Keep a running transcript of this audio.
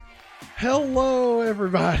Hello,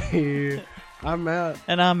 everybody. I'm Matt.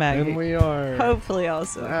 And I'm Maggie. And we are... Hopefully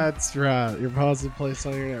awesome. That's right. Your positive place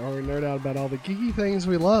on the internet where we nerd out about all the geeky things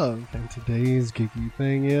we love. And today's geeky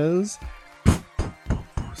thing is...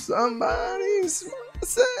 Somebody save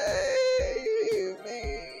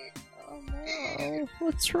me. Oh, no.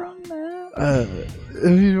 What's wrong, Matt?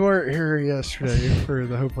 If you weren't here yesterday for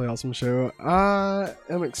the Hopefully Awesome show, I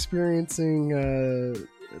am experiencing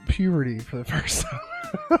puberty for the first time.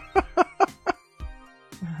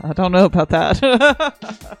 I don't know about that.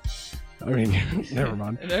 I mean, never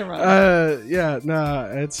mind. Never mind. Yeah, nah,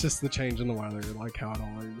 it's just the change in the weather, like how it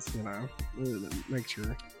always,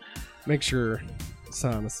 makes your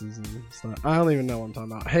sinuses and stuff. I don't even know what I'm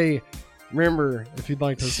talking about. Hey, remember, if you'd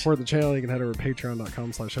like to support the channel, you can head over to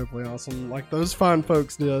patreon.com/hopefullyawesome, like those fine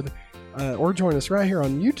folks did, or join us right here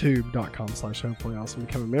on youtube.com/hopefullyawesome.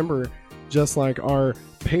 Become a member, just like our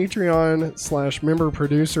Patreon/member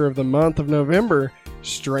producer of the month of November,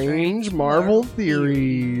 Strange Marvel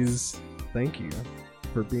Theories. Thank you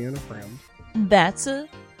for being a friend. That's a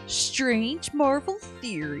strange Marvel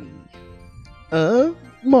theory. A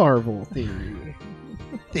Marvel theory.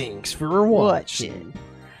 Thanks for watching.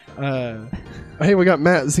 Hey, we got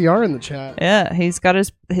Matt ZR in the chat. Yeah, he's got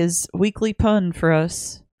his weekly pun for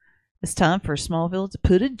us. It's time for Smallville to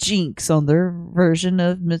put a Jinx on their version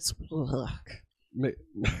of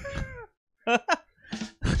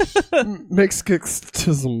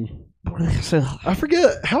Mixkixtism. I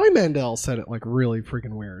forget. Howie Mandel said it like really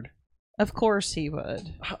freaking weird. Of course he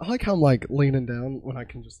would. I like how I'm like leaning down when I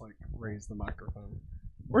can just like raise the microphone.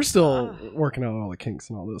 We're still working out all the kinks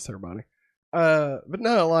and all this, everybody. But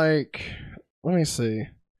no, like, let me see.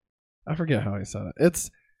 I forget how he said it. It's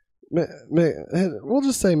we'll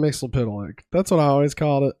just say Mixelpidalic. That's what I always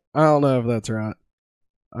called it. I don't know if that's right.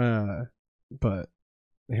 But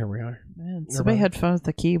here we are. Man, somebody had fun with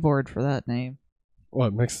the keyboard for that name.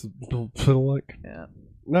 What, Mixelpidalic? Yeah.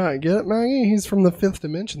 No, I get it, Maggie. He's from the fifth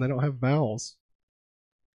dimension. They don't have vowels.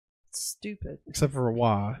 Stupid. Except for a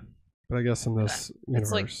Y. But I guess in this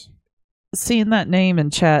universe. Like, seeing that name in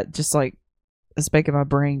chat just like is making my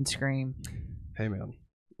brain scream. Hey, man.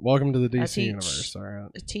 Welcome to the DC universe, all right?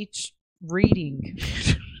 I teach reading.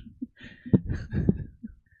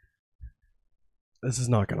 This is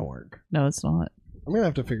not going to work. No, it's not. I'm going to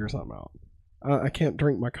have to figure something out. I can't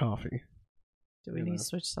drink my coffee. Do we need to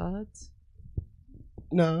switch sides?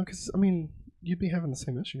 No, because, I mean, you'd be having the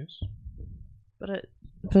same issues. But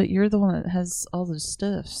you're the one that has all the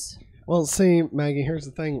stuffs. Well, see, Maggie, here's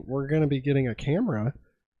the thing. We're going to be getting a camera,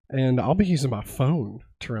 and I'll be using my phone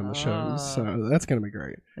to run the shows, so that's going to be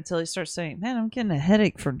great. Until he starts saying, man, I'm getting a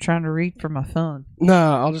headache from trying to read from my phone.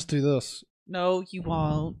 Nah, I'll just do this. No, you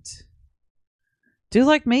won't. Do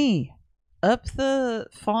like me. Up the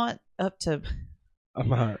font up to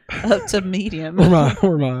medium.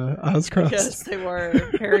 Were my eyes crossed? Yes, they were.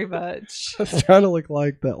 Very much. I was trying to look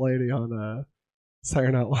like that lady on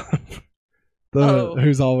Saturday Night Live.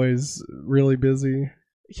 Who's always really busy.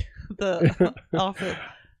 The office.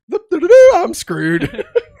 I'm screwed.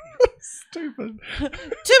 Stupid. Too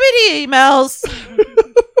many emails.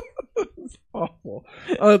 It's awful.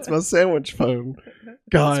 Oh, that's my sandwich phone.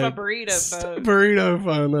 God. That's my burrito phone. Burrito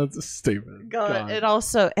phone. That's stupid. God. And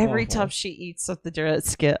also, every time she eats something during that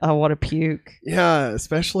skit, I want to puke. Yeah,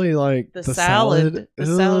 especially like the salad. The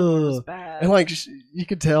salad was bad. And like you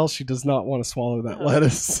could tell she does not want to swallow that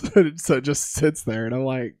lettuce, so it just sits there. And I'm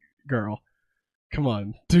like, girl, come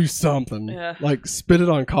on, do something. Yeah. Like spit it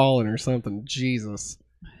on Colin or something. Jesus,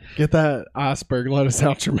 get that iceberg lettuce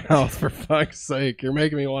out your mouth for fuck's sake. You're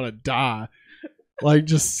making me want to die. Like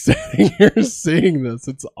just sitting here seeing this,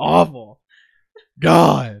 it's awful.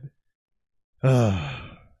 God. Hey,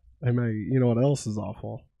 Maggie, you know what else is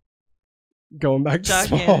awful? Going back to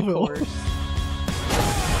Smallville.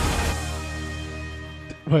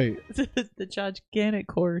 Wait. The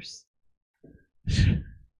gigantic horse.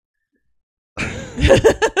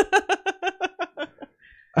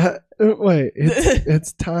 Wait,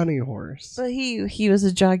 it's Tiny Horse. But he was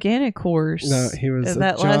a gigantic horse. No, he was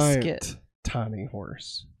a giant tiny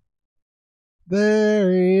horse.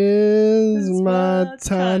 There he is, my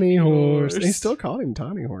tiny horse. And he still called him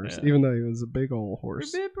Tiny Horse, even though he was a big old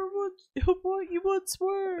horse. Remember what you once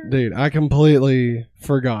were. Dude, I completely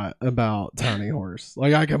forgot about Tiny Horse.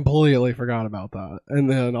 Like, I completely forgot about that. And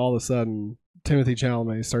then all of a sudden, Timothy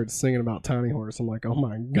Chalamet starts singing about Tiny Horse. I'm like, oh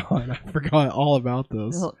my God, I forgot all about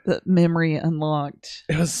this. Well, the memory unlocked.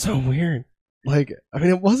 It was so weird. Like, I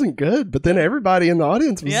mean, it wasn't good, but then everybody in the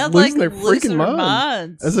audience was losing their freaking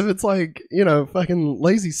minds. As if it's like, you know, fucking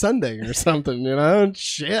Lazy Sunday or something, you know?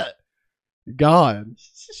 Shit. God.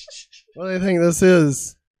 What do they think this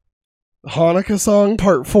is? Hanukkah song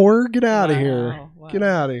part 4. Get out of here. Wow. Get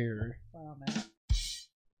out of here. Wow, Matt.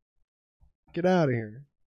 Get out of here.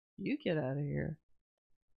 You get out of here.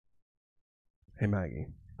 Hey, Maggie.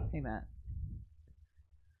 Hey, Matt.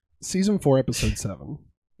 Season 4, episode 7.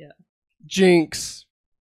 Yeah. Jinx.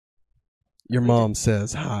 Your mom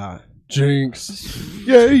says hi. Jinx.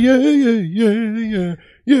 Yeah, yeah, yeah, yeah, yeah.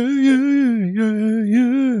 Yeah, yeah, yeah,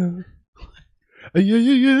 yeah. Yeah, yeah,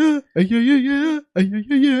 yeah. Yeah, yeah, yeah. Yeah,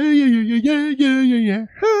 yeah, yeah, yeah, yeah, yeah,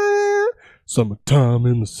 yeah. Summertime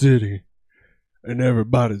in the city, and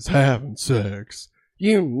everybody's having sex.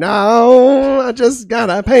 You know, I just got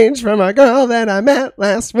a page from a girl that I met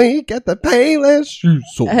last week at the Payless Shoe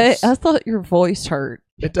Source. Hey, I thought your voice hurt.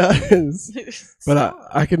 It does. But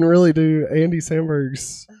I can really do Andy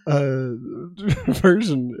Samberg's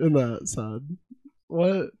version in that side.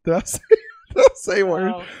 What? Did I say, did I say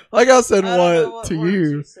word? Like I said what to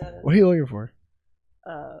you. What are you looking for?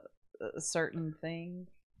 A certain thing.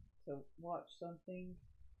 To watch something.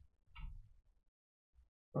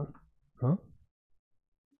 Huh?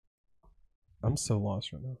 I'm so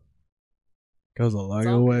lost right now. Goes a leg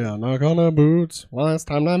away, I knock on the boots. Well, it's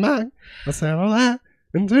time to mac. Let's handle that.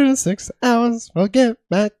 In 3 to 6 hours, we'll get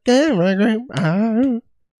back in my group.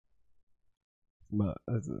 But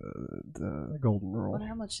the golden rule. Wonder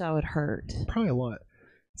how much that would hurt. Probably a lot.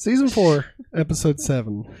 Season 4, episode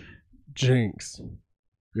 7. Jinx.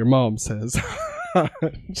 Your mom says.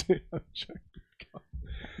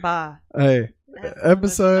 Bye. Hey,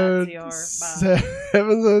 episode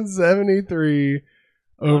 73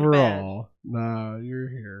 overall. Nah, you're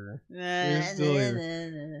here. You're still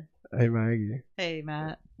here. Hey, Maggie. Hey,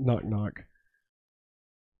 Matt. Knock, knock.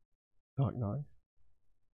 Knock, knock.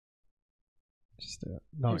 Just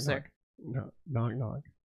knock, Who's knock. there? No, knock, knock.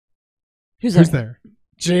 Who's there?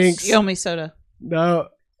 Jinx. You owe me soda. No,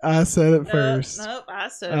 I said it first. Nope, I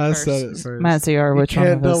said it first. Matt ZR, which you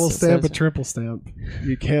can't one of double us stamp a says it? triple stamp.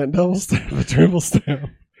 You can't double stamp a triple stamp.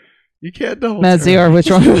 You can't double Matt stamp. ZR, which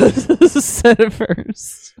one of us said it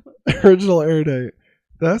first? Original air date.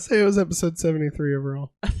 Did I say it was episode 73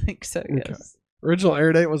 overall? I think so, yes. Okay. Original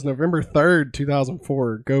air date was November 3rd,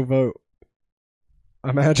 2004. Go vote.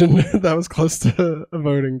 I imagine that was close to a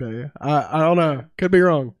voting day. I don't know. Could be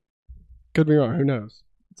wrong. Could be wrong. Who knows?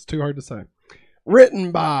 It's too hard to say.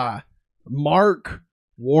 Written by Mark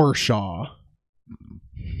Warshaw.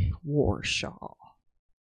 Warshaw.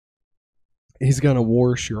 He's going to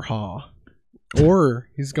warsh your haw. Or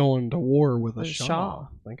he's going to war with a shaw. Shaw.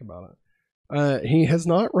 Think about it. He has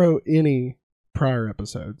not wrote any prior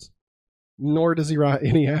episodes. Nor does he write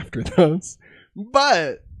any after those.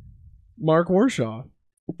 But Mark Warshaw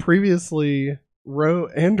previously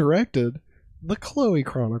wrote and directed the Chloe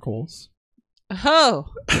Chronicles. Oh.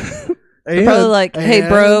 They're probably like, hey,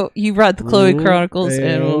 bro, you write the Chloe Chronicles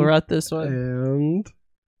and we'll write this one. And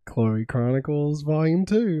Chloe Chronicles Volume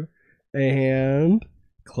 2. And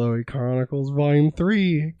Chloe Chronicles Volume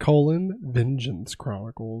 3, Vengeance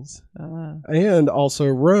Chronicles. And also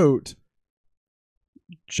wrote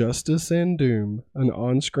Justice and Doom, an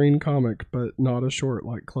on-screen comic, but not a short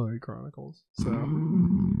like Chloe Chronicles.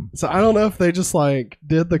 So I don't know if they just like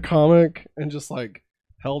did the comic and just like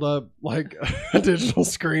held up like a digital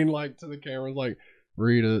screen like to the camera, like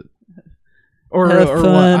read it, or Have or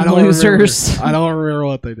fun, what? I don't losers. remember. I don't remember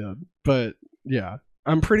what they did, but yeah,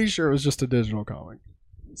 I'm pretty sure it was just a digital comic.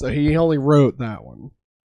 So he only wrote that one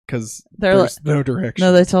because there's no direction.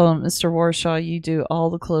 No, they told him, Mr. Warshaw, you do all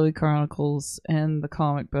the Chloe Chronicles and the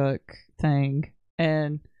comic book thing,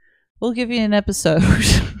 and we'll give you an episode.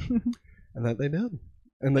 And that they did.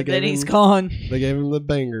 And they then he's gone. They gave him the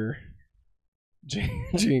banger,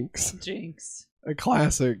 Jinx. Jinx. A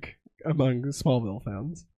classic among Smallville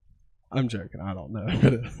fans. I'm joking. I don't know if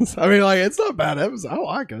it is. I mean, like, it's not a bad episode. I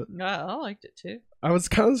like it. I liked it too. I was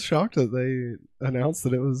kind of shocked that they announced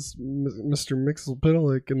that it was Mr.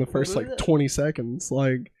 Mixel-Pitalik in the first, like, 20 seconds.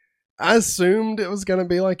 Like, I assumed it was going to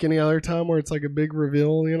be like any other time where it's, like, a big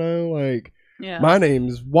reveal, you know? Like, my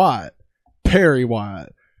name's Wyatt. Perry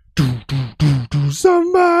Wyatt.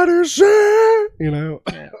 Somebody say, you know?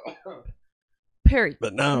 Yeah. Perry.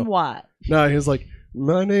 But no. Wyatt. No, he was like,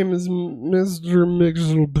 my name is Mr.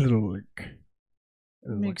 Mixel-Pitalik.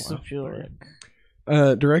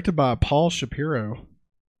 Mixel-Pitalik. Directed by Paul Shapiro.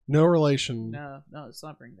 No relation. No, let's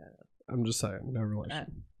not bring that up. I'm just saying, no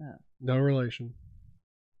relation. No relation.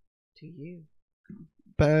 To you.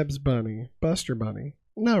 Babs Bunny. Buster Bunny.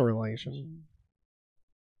 No relation.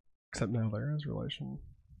 Except now there is relation.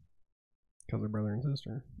 Because they're brother and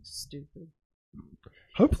sister. Stupid.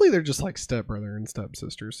 Hopefully they're just like stepbrother and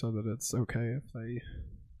stepsister so that it's okay if they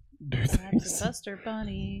do things. Buster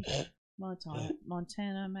Bunny.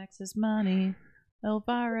 Montana Max's money.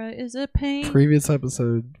 Elvira is a pain. Previous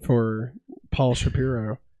episode for Paul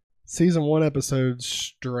Shapiro. Season 1 episode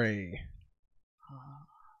Stray.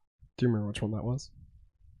 Do you remember which one that was?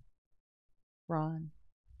 Ryan.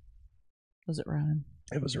 Was it Ryan?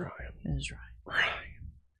 It was Ryan. It was Ryan.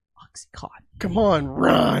 Ryan. Oxycontin. Come on,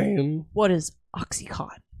 Ryan. What is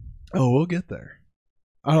Oxycontin? Oh, we'll get there.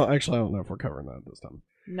 I don't know if we're covering that this time.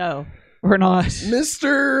 No, we're not.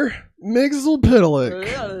 Mr. Mixelpidalic.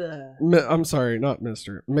 I'm sorry, not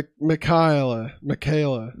Mr. Mikhail.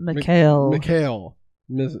 Mixelpidalic.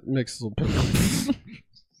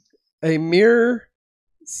 A mere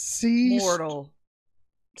mortal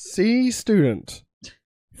C student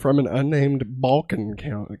from an unnamed Balkan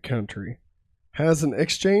country has an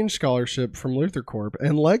exchange scholarship from Luther Corp,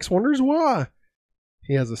 and Lex wonders why.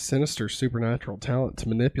 He has a sinister supernatural talent to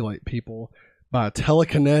manipulate people by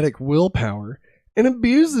telekinetic willpower and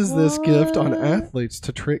abuses this gift on athletes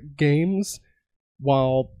to trick games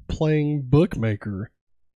while playing bookmaker.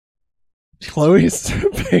 Chloe's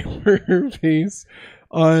paper piece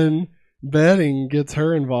on betting gets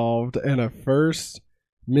her involved, and a first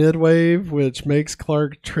midwave which makes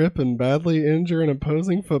Clark trip and badly injure an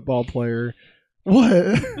opposing football player.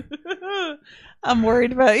 What? I'm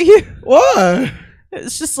worried about you. Why?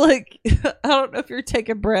 It's just like, I don't know if you're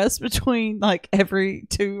taking breaths between like every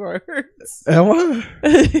 2 words. Am I?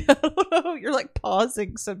 I don't know. You're like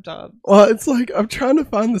pausing sometimes. Well, it's like I'm trying to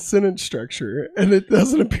find the sentence structure, and it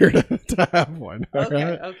doesn't appear to have one.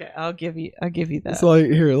 Okay. I'll give you that. It's like,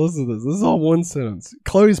 here, listen to this. This is all one sentence.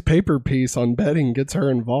 Chloe's paper piece on betting gets her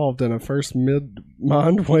involved in a first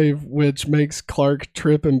mind wave, which makes Clark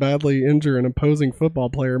trip and badly injure an opposing football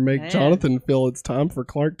player, make Jonathan feel it's time for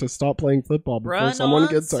Clark to stop playing football before someone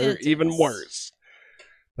gets hurt. Even worse.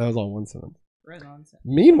 That was all one sentence.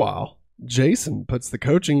 Meanwhile, Jason puts the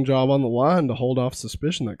coaching job on the line to hold off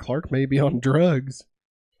suspicion that Clark may be on drugs.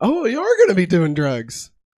 Oh, you are going to be doing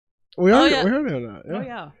drugs. We are doing that.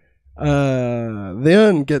 Yeah. Oh, yeah.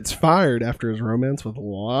 Then gets fired after his romance with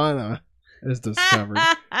Lana is discovered.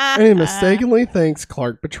 And he mistakenly thinks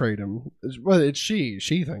Clark betrayed him. Well, it's she.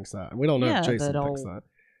 She thinks that. We don't know if Jason thinks that.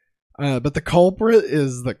 But the culprit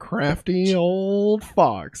is the crafty old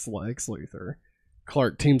fox, Lex Luthor.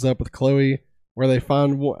 Clark teams up with Chloe, where they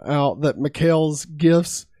find out that Mikhail's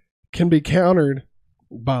gifts can be countered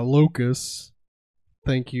by locusts.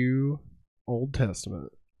 Thank you, Old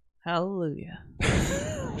Testament. Hallelujah.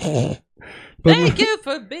 Thank you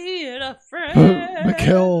for being a friend.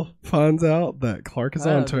 Mikhail finds out that Clark is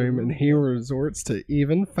onto him, and he resorts to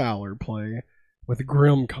even fouler play with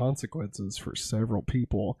grim consequences for several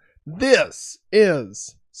people. This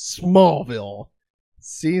is Smallville,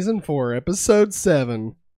 Season 4, Episode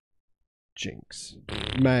 7, Jinx.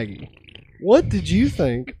 Maggie, what did you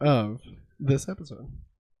think of this episode?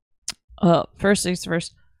 First things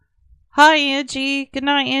first. Hi, Angie. Good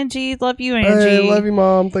night, Angie. Love you, Angie. Hey, love you,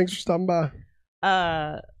 Mom. Thanks for stopping by.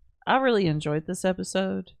 I really enjoyed this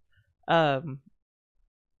episode.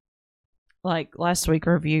 Like last week,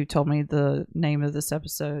 review told me the name of this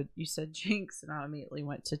episode. You said Jinx, and I immediately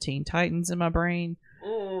went to Teen Titans in my brain.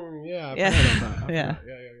 Yeah. Yeah.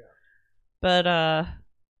 But I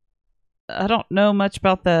don't know much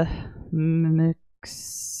about the Mixapil.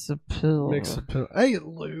 Hey,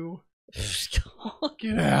 Lou.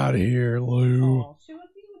 Get out of here, Lou. Oh, she would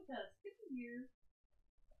be with us. Get here.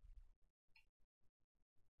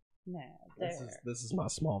 Nah, this is my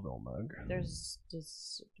Smallville mug. There's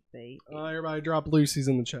just debate. Everybody drop Lucy's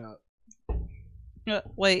in the chat.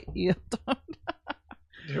 Wait, you don't.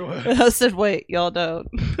 Do it. I said, wait, y'all don't.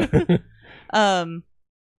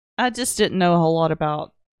 I just didn't know a whole lot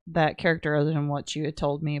about that character other than what you had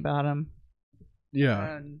told me about him.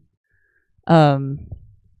 Yeah.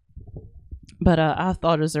 But I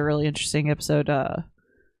thought it was a really interesting episode. I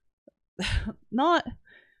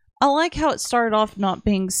like how it started off not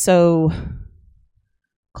being so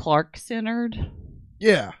Clark-centered.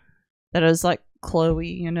 Yeah. That it was like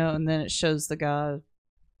Chloe, and then it shows the guy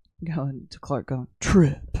going to Clark going,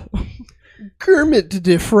 trip. Kermit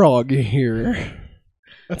the Frog here.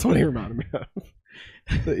 That's what he reminded me of.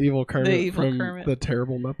 The evil Kermit from the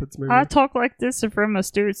terrible Muppets movie. I talked like this in front of my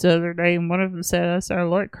students the other day, and one of them said I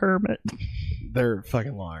sound like Kermit. They're a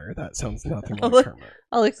fucking liar. That sounds nothing like Kermit.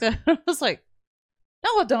 I was like,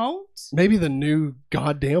 no, I don't. Maybe the new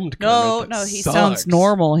goddamned Kermit. No, he sounds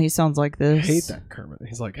normal. He sounds like this. I hate that Kermit.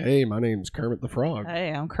 He's like, hey, my name's Kermit the Frog.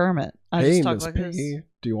 Hey, I'm Kermit. I hey, just talk Miss like Piggy, this.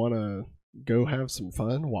 do you want to go have some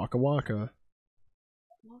fun? Waka waka.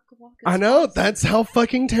 Waka I know, that's how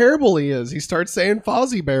fucking terrible he is. He starts saying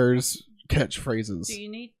Fozzie Bear's catchphrases. Do you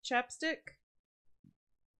need chapstick?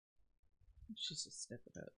 She's just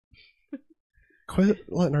sniffing it. Quit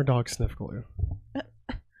letting our dog sniff glue.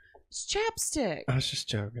 It's chapstick. I was just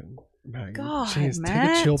joking, Maggie. God, Jeez,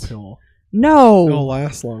 Matt. take a chill pill. No. It'll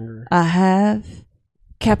last longer. I have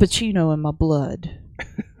cappuccino in my blood.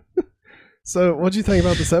 So, what'd you think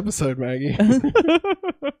about this episode, Maggie?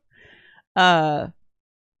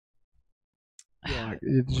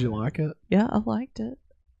 Did you like it? Yeah, I liked it.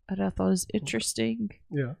 And I thought it was interesting.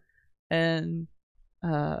 Yeah. And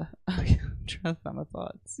I'm trying to find my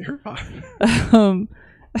thoughts. You're fine.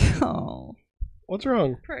 Oh, What's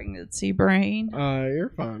wrong? pregnancy brain.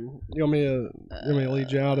 You're fine. You want me to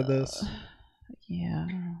lead you out of this? Yeah.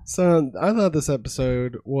 So, I thought this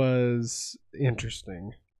episode was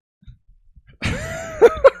interesting.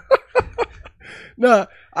 No,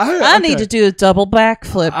 I need to do a double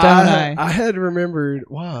backflip, don't I? I had remembered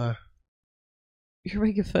why. You're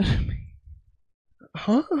making fun of me.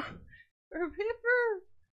 Huh? Remember?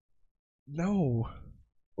 No.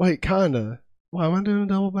 Wait, kinda. Why am I doing a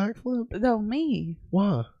double backflip? No, me.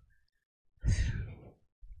 Why?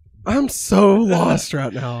 I'm so lost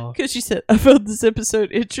right now. Because you said, I found this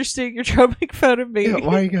episode interesting. You're trying to make fun of me. Yeah,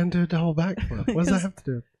 why are you going to do a double backflip? What does that have to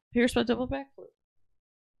do? Here's my double backflip.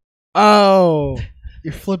 Oh,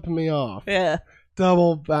 you're flipping me off. Yeah.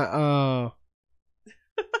 Double back. Oh.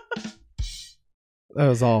 That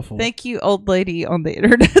was awful. Thank you, old lady on the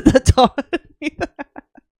internet that taught me that.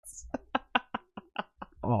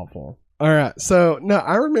 Awful. All right. So, no,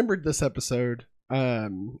 I remembered this episode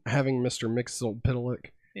having Mr.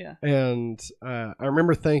 Mixel-Pitalik. Yeah. And I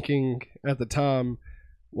remember thinking at the time,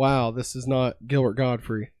 wow, this is not Gilbert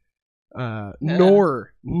Godfrey.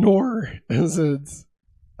 Nor is it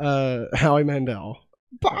Howie Mandel.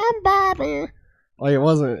 I'm Bobby. Like, it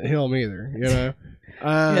wasn't him either, you know?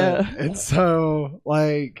 Yeah. And so,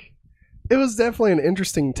 like, it was definitely an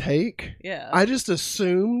interesting take. Yeah. I just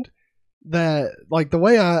assumed that, like, the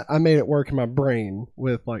way I made it work in my brain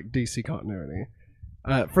with, like, DC continuity.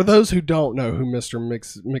 For those who don't know who Mr.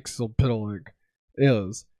 Mixel-Pitalik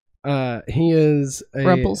is, he is a...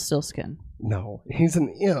 Rumpelstiltskin. No, he's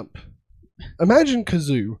an imp. Imagine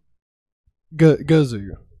Kazoo.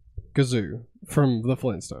 Gazoo from the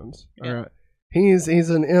Flintstones. Yeah. All right. He's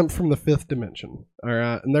an imp from the fifth dimension. All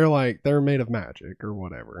right. And they're made of magic or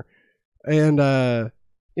whatever. And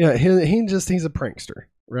yeah, he's a prankster,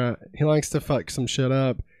 right? He likes to fuck some shit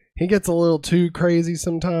up. He gets a little too crazy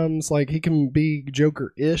sometimes. Like, he can be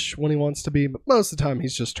Joker-ish when he wants to be, but most of the time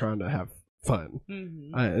he's just trying to have fun.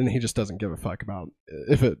 Mm-hmm. And he just doesn't give a fuck about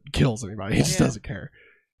if it kills anybody. He just doesn't care.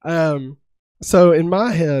 So in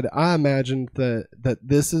my head, I imagined that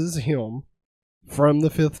this is him from the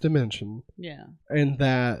fifth dimension. Yeah. And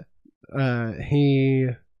that he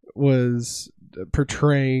was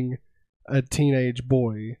portraying a teenage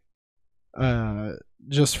boy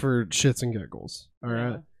just for shits and giggles. All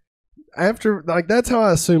right. After, like, that's how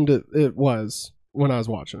I assumed it was when I was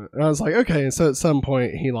watching it. And I was like, okay. And so at some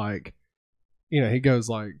point he, like, you know, he goes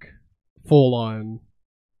like full on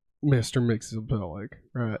Mr. Mixel-Pitalik,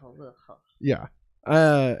 right? Yeah.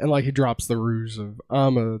 And like he drops the ruse of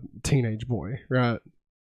I'm a teenage boy, right?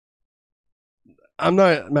 I'm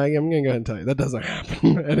not, Maggie, I'm gonna go ahead and tell you that doesn't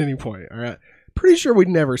happen at any point, all right? Pretty sure we'd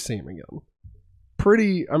never see him again.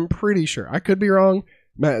 I'm pretty sure. I could be wrong.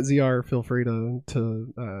 Matt ZR, feel free to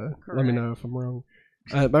let me know if I'm wrong.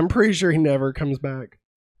 But I'm pretty sure he never comes back.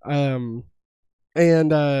 So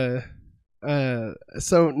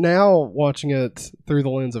now watching it through the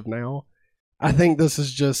lens of now, I think this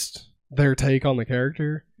is just their take on the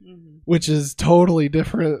character, which is totally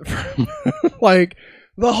different from like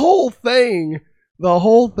the whole thing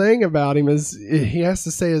about him is he has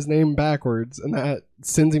to say his name backwards, and that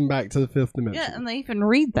sends him back to the fifth dimension. Yeah, and they even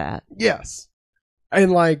read that. Yes.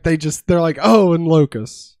 And like they're like, oh, and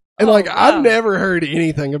Locust. And like, wow. I've never heard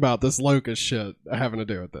anything about this Locust shit having to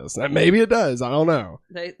do with this. Maybe it does. I don't know.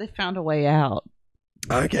 They found a way out.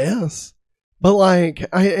 I guess. But like,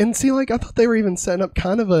 I thought they were even setting up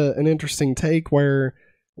kind of an interesting take where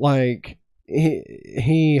like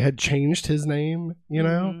he had changed his name, you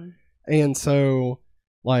know? Mm-hmm. And so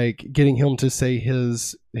like getting him to say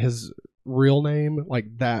his real name,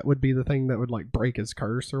 like that would be the thing that would like break his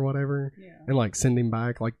curse or whatever. Yeah. And like send him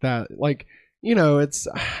back like that. Like, you know, it's,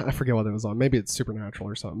 I forget what it was on. Maybe it's Supernatural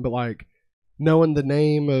or something. But like knowing the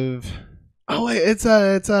name of, oh wait, it's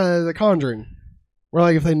The Conjuring. Where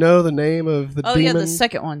like if they know the name of the demon. Oh yeah, the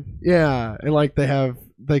second one. Yeah, and like they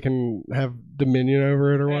can have dominion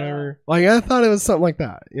over it or whatever. Like I thought it was something like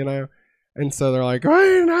that, you know. And so they're like,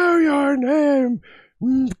 I know your name,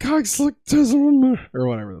 Coxlictism, or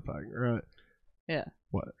whatever the fuck, right? Yeah.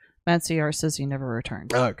 What? Matt CR says he never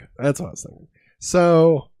returned. Okay, that's what I was thinking.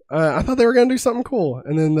 So, I thought they were gonna do something cool,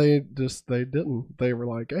 and then they didn't. They were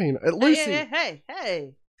like, "Hey, Lucy,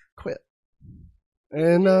 hey, quit."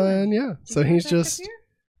 And yeah, so he's just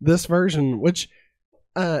this version. Which,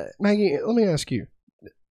 Maggie, let me ask you.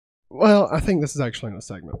 Well, I think this is actually in a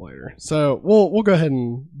segment later, so we'll go ahead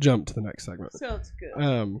and jump to the next segment. Sounds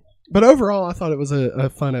good. But overall, I thought it was a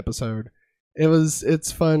fun episode.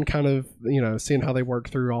 It's fun, kind of seeing how they work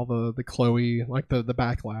through all the Chloe, like the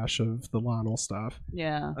backlash of the Lionel stuff.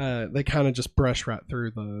 Yeah. They kind of just brush right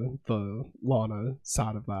through the Lana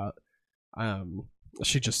side of that.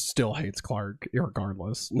 She just still hates Clark,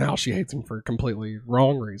 regardless. Now she hates him for a completely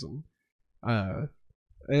wrong reason. Yeah,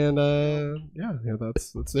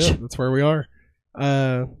 that's it. That's where we are.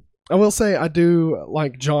 I will say I do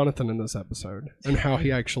like Jonathan in this episode and how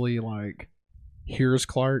he actually like hears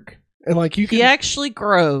Clark. And like he actually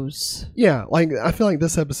grows. Yeah, like I feel like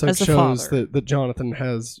this episode shows father. that Jonathan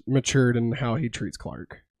has matured in how he treats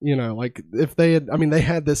Clark. Like if they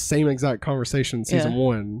had this same exact conversation in season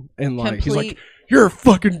 1, and like he's like, "You're a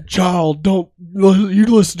fucking child. You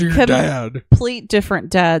listen to your dad." Complete different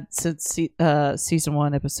dad since season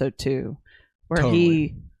 1, episode 2, where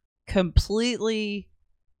he completely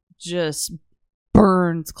just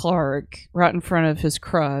burns Clark right in front of his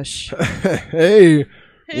crush. Hey,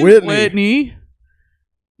 Whitney,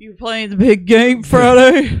 you playing the big game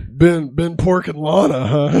Friday? been porking Lana,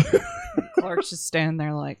 huh? Clark's just standing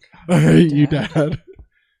there like, I hate you, Dad.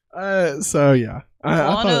 So yeah,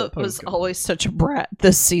 Lana was always such a brat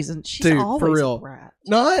this season. She's always for real. a brat.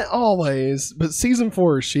 Not always, but season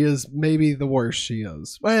 4, she is maybe the worst she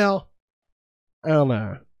is. Well, I don't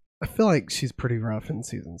know. I feel like she's pretty rough in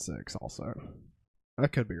season 6 also. I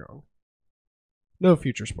could be wrong. No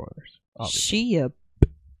future spoilers, obviously. She a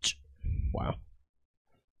Wow.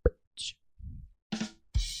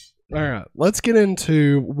 All right, let's get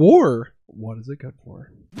into war. What is it good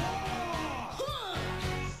for?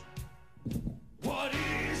 What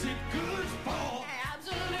is it good for?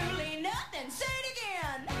 Absolutely nothing. Say it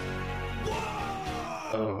again.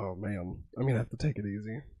 Whoa! Oh man, I'm gonna have to take it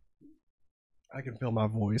easy. I can feel my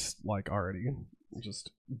voice like already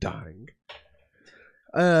just dying.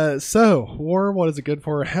 So war. What is it good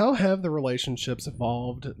for? How have the relationships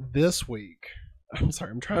evolved this week? I'm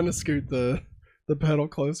sorry, I'm trying to scoot the pedal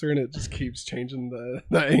closer, and it just keeps changing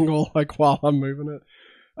the angle like while I'm moving it.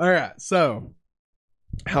 All right, so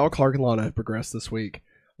how Clark and Lana have progressed this week.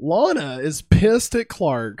 Lana is pissed at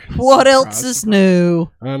Clark. What else is new?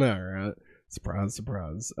 I know, right? Surprise,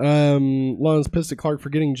 surprise. Lana's pissed at Clark for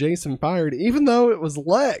getting Jason fired, even though it was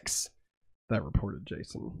Lex that reported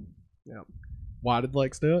Jason. Yep. Why did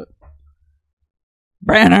Lex do it?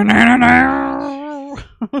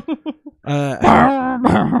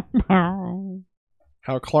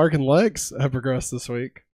 How Clark and Lex have progressed this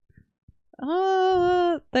week.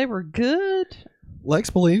 They were good. Lex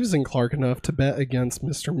believes in Clark enough to bet against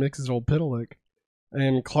Mr. Mix's old Pitalik.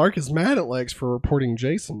 And Clark is mad at Lex for reporting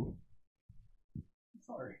Jason.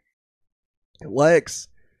 Sorry. Lex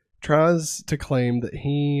tries to claim that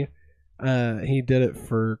he did it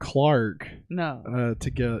for Clark. No. To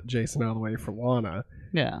get Jason out of the way for Lana.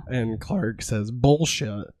 Yeah. And Clark says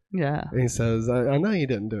bullshit. Yeah. And he says, I know you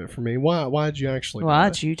didn't do it for me. Why'd you actually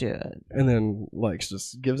Why'd you do it? And then Lex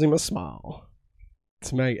just gives him a smile.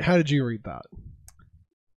 How did you read that?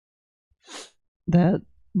 That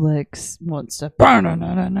Lex wants to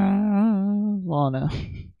Lana.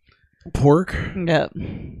 Pork? Yep.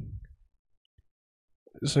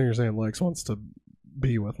 So you're saying Lex wants to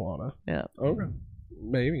be with Lana? Yep. Okay.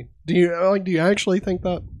 Maybe. Do you actually think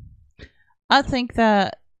that? I think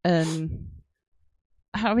that, I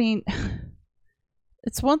mean,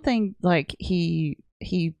 it's one thing, like, he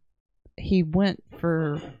went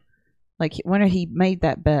for, like, when he made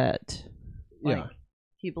that bet. Like, Yeah.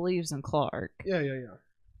 He believes in Clark. Yeah.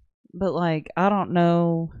 But, like, I don't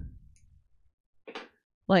know.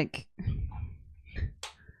 Like,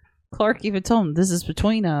 Clark even told him, this is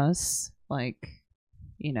between us. Like,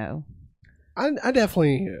 I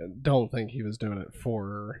definitely don't think he was doing it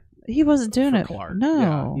for... He wasn't doing it. Clark.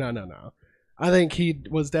 No. Yeah, no. I think he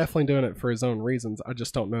was definitely doing it for his own reasons. I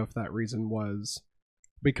just don't know if that reason was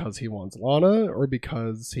because he wants Lana or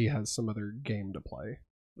because he has some other game to play.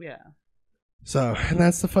 Yeah. So, and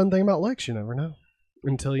that's the fun thing about Lex. You never know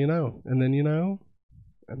until you know. And then you know.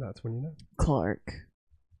 And that's when you know. Clark,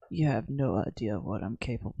 you have no idea what I'm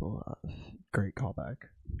capable of. Great callback.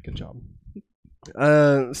 Good job.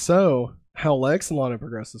 So, how Lex and Lana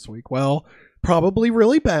progressed this week? Well, probably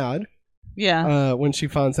really bad. Yeah. When she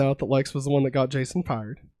finds out that Lex was the one that got Jason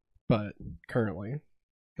fired. But currently,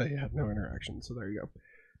 they had no interaction. So there you go.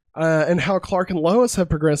 And how Clark and Lois have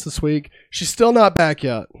progressed this week. She's still not back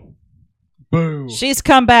yet. Boo. She's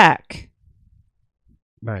come back.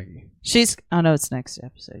 Maggie. I know it's next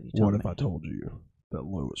episode. What if I told you that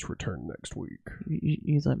Lois returned next week?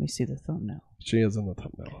 You let me see the thumbnail. She is in the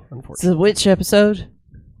thumbnail, So unfortunately. which episode?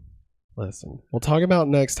 Listen, we'll talk about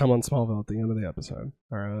next time on Smallville at the end of the episode.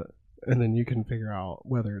 All right. And then you can figure out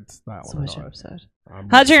whether it's that So one which or not. episode? I'm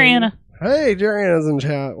Hi, assuming- Jeriana. Hey, Jeriana's in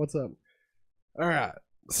chat. What's up? All right.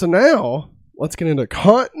 So now let's get into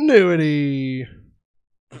continuity.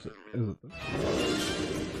 Is it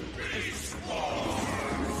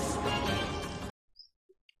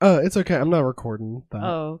it's okay. I'm not recording that.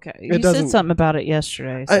 Oh, okay. It You doesn't- said something about it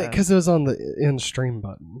yesterday. So. Because it was on the end stream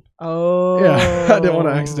button. Oh. Yeah, I didn't want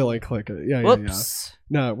to accidentally click it. Yeah. Whoops.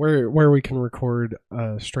 No, where we can record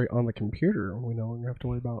straight on the computer. We no longer have to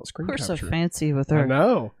worry about screen We're capture. so fancy with I our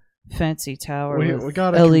know. fancy tower We with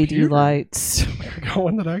got a LED computer. lights. We got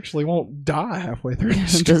one that actually won't die halfway through the It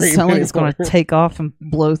stream. doesn't sound like it's going anymore. to take off and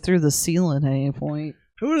blow through the ceiling at any point.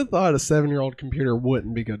 Who would have thought a 7-year-old computer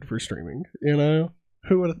wouldn't be good for streaming? You know?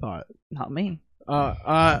 Who would have thought? Not me.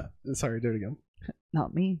 Sorry, do it again.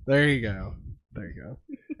 Not me. There you go.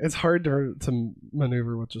 It's hard to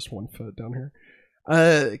maneuver with just one foot down here.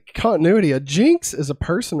 Continuity. A jinx is a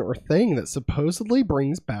person or thing that supposedly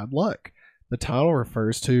brings bad luck. The title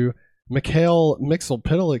refers to Mikhail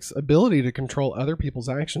Mixelpidlik's ability to control other people's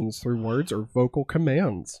actions through words or vocal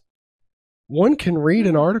commands. One can read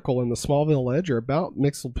an article in the Smallville Ledger about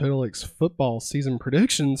Mixelpidlik's football season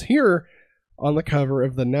predictions here on the cover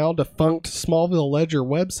of the now defunct Smallville Ledger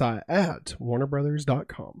website at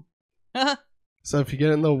warnerbrothers.com. So if you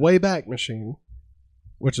get in the Wayback Machine,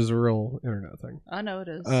 which is a real internet thing, I know it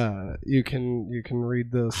is. you can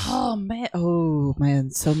read this. Oh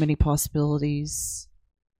man, so many possibilities.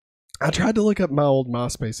 I tried to look up my old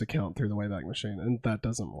MySpace account through the Wayback Machine, and that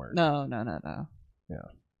doesn't work. No. Yeah,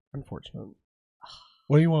 unfortunate.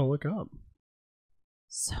 What do you want to look up?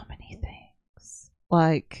 So many things.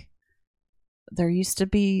 Like, there used to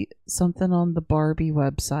be something on the Barbie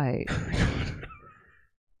website.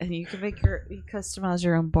 And you can you customize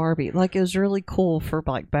your own Barbie. Like, it was really cool for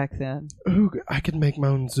like back then. Ooh, I could make my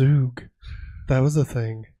own Zoog. That was a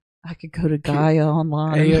thing. I could go to Gaia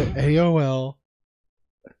online. AOL.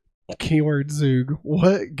 Keyword Zoog.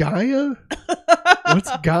 What? Gaia?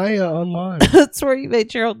 What's Gaia online? That's where you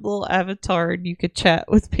made your own little avatar and you could chat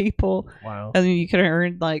with people. Wow. And then you could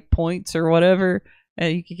earn like points or whatever.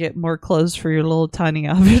 And you could get more clothes for your little tiny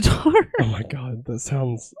avatar. Oh my god, that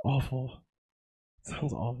sounds awful.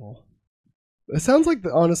 Sounds awful. It sounds like,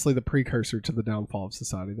 honestly, the precursor to the downfall of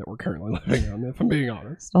society that we're currently living in, if I'm being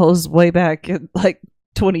honest. Well, it was way back like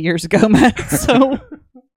 20 years ago, Matt. So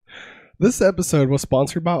This episode was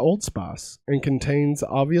sponsored by Old Spice and contains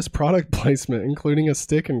obvious product placement, including a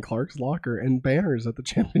stick in Clark's locker and banners at the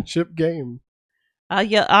championship game.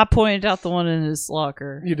 I pointed out the one in his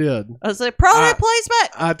locker. You did. I was like, product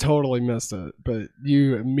placement! I totally missed it, but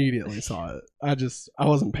you immediately saw it. I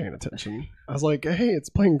wasn't paying attention. I was like, hey, it's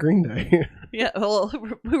playing Green Day. Yeah, well,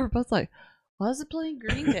 we were both like, why is it playing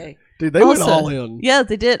Green Day? Dude, they went all in. Yeah,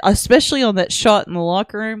 they did. Especially on that shot in the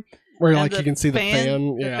locker room. Where And like you can see the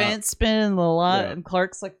fan. The Yeah. fan spinning the lot, Yeah. and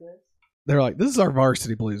Clark's like this. They're like, this is our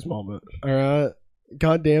Varsity Blues moment. All right.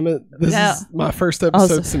 God damn it. This Yeah. is my first episode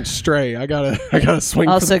Also- since Stray. I gotta swing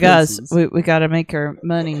for Also, the guys, fences. we got to make our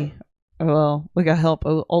money. Well, we got to help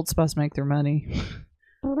Old Spice make their money.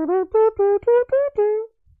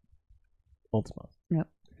 Old Spice. Yep.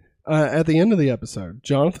 At the end of the episode,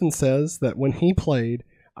 Jonathan says that when he played,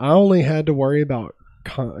 I only had to worry about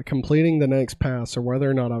completing the next pass or whether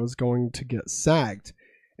or not I was going to get sacked,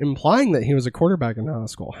 implying that he was a quarterback in high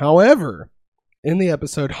school. However, in the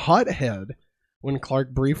episode Hothead, when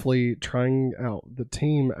Clark briefly trying out the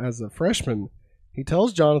team as a freshman, he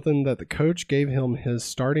tells Jonathan that the coach gave him his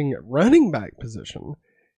starting running back position.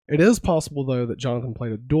 It is possible, though, that Jonathan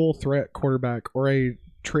played a dual threat quarterback or a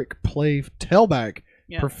trick play tailback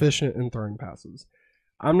proficient in throwing passes.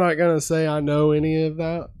 I'm not going to say I know any of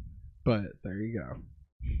that, but there you go.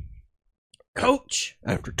 Coach!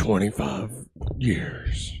 After 25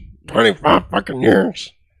 years. 25 fucking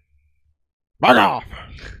years. Back off.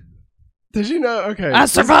 Did you know? Okay. I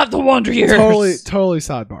survived the Wonder Years! Totally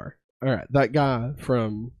sidebar. All right. That guy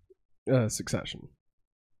from Succession.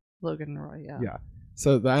 Logan Roy, yeah. Yeah.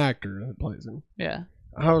 So the actor that plays him. Yeah.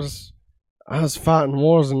 I was fighting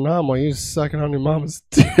wars in Nam while you was sucking on your mama's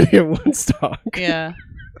titty at Woodstock. Yeah.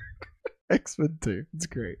 X-Men 2. It's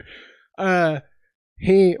great.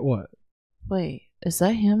 What? Wait, is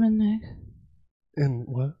that him in there? In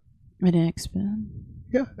what? In X-Men?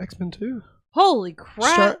 Yeah, X-Men 2. Holy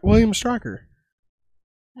crap! William Stryker.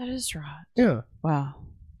 That is right. Yeah. Wow.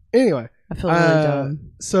 Anyway, I feel really dumb.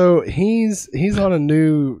 so he's on a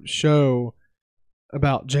new show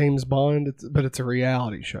about James Bond, but it's a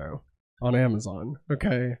reality show on Amazon.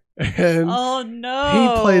 Okay, and Oh no!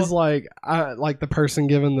 he plays like the person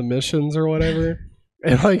given the missions or whatever,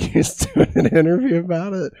 and like he's doing an interview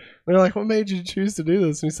about it. They're like, "What made you choose to do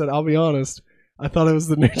this?" And he said, "I'll be honest, I thought it was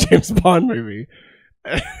the new James Bond movie."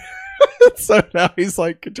 So now he's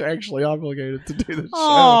like contractually obligated to do this show.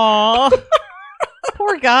 Aww.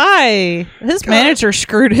 Poor guy. His manager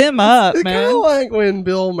screwed him up, It's man. kind of like when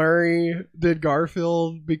Bill Murray did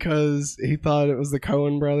Garfield because he thought it was the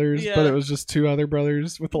Coen brothers, but it was just two other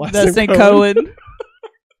brothers with the last name Coen.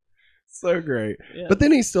 So great. Yeah. But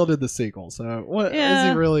then he still did the sequel. So what is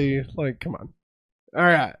he really like? Come on. All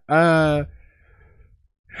right.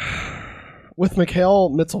 With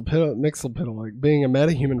Mikhail Mixelpidalik being a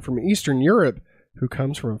metahuman from Eastern Europe who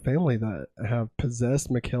comes from a family that have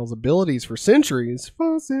possessed Mikhail's abilities for centuries,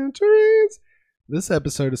 this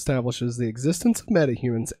episode establishes the existence of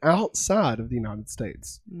metahumans outside of the United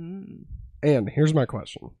States. And here's my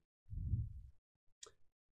question.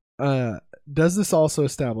 Does this also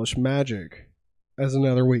establish magic as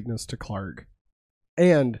another weakness to Clark?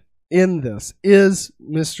 And in this, is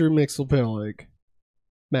Mr. Mixelpidalik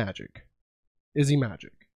magic? Is he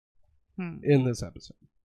magic in this episode?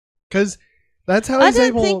 Because that's how he's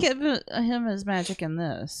able... I didn't think of him as magic in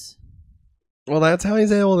this. Well, that's how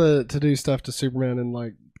he's able to do stuff to Superman in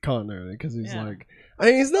like continuity. Because he's like... I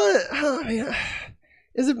mean, he's not... I mean,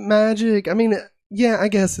 is it magic? I mean, yeah, I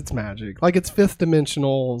guess it's magic. Like, it's fifth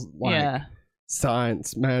dimensional, like,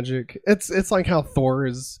 science magic. It's like how Thor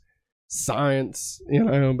is science, you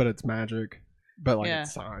know, but it's magic. But, like,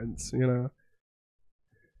 it's science, you know?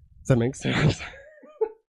 Does that make sense?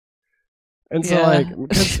 And so, like,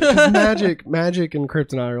 because magic and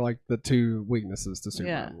kryptonite are like the two weaknesses to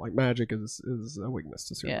Superman. Like, magic is a weakness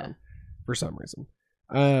to Superman for some reason.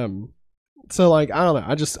 So, like, I don't know.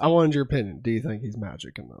 I wanted your opinion. Do you think he's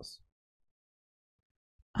magic in this?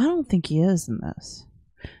 I don't think he is in this,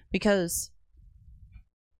 because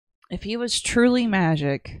if he was truly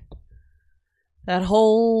magic, that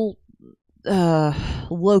whole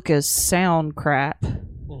locust sound crap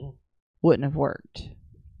wouldn't have worked.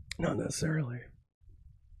 Not necessarily.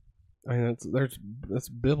 I mean, that's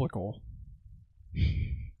biblical.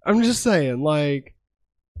 I'm just saying, like,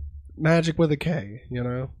 magic with a K, you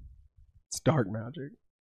know? It's dark magic.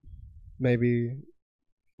 Maybe,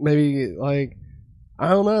 like, I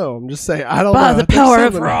don't know. I'm just saying, I don't know. By the power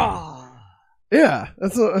of Ra! Yeah,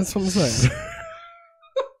 that's what I'm saying.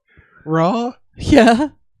 Ra? Yeah.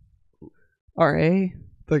 R.A.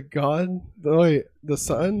 The god? The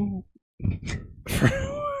sun?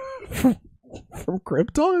 From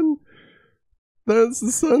Krypton? That's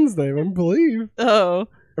the sun's name, I believe. Oh.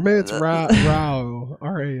 Or maybe it's Rao.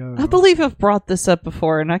 R-A-O. I believe I've brought this up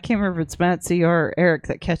before, and I can't remember if it's Matsy or Eric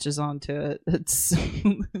that catches on to it. It's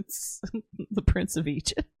the Prince of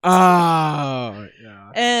Egypt. Oh,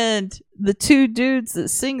 yeah. And the two dudes that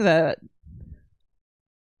sing that,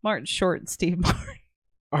 Martin Short and Steve Martin,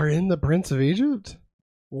 are in the Prince of Egypt?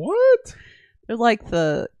 What? They're like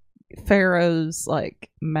the Pharaoh's like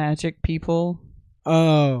magic people.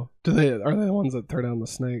 Oh, are they the ones that throw down the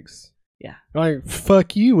snakes? Yeah. Like,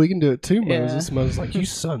 fuck you, we can do it too, Moses. Yeah. Moses like, you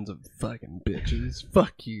sons of fucking bitches.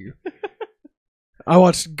 Fuck you. I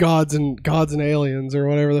watched Gods and Aliens or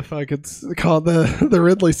whatever the fuck it's called, the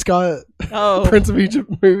Ridley Scott Prince of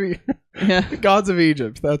Egypt movie. Yeah. Gods of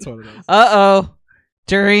Egypt, that's what it is. Uh-oh.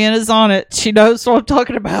 Durian is on it. She knows what I'm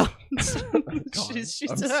talking about. She's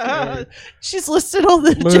listed all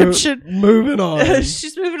the Egyptian. Moving on.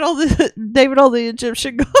 She's moving all the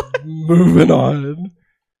Egyptian gods. Moving on.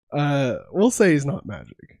 We'll say he's not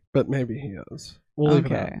magic, but maybe he is. We'll leave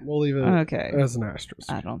it out. We'll leave it as an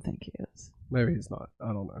asterisk. I don't think he is. Maybe he's not.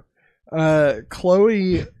 I don't know.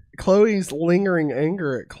 Chloe's lingering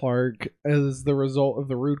anger at Clark as the result of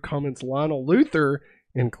the rude comments Lionel Luthor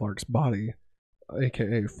in Clark's body,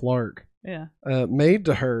 aka Flark, made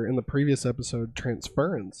to her in the previous episode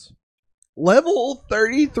Transference. Level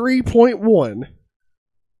 33.1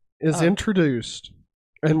 is introduced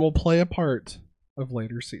and will play a part of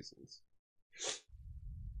later seasons.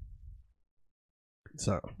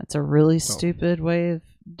 So that's a really stupid way of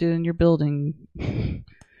doing your building.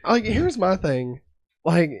 Like, here's my thing.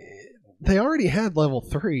 Like, they already had level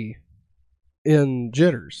 3 in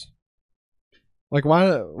Jitters. Like,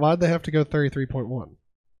 why'd they have to go 33.1?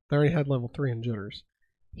 They already had level 3 in Jitters.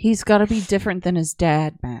 He's got to be different than his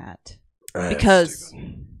dad, Matt. Because,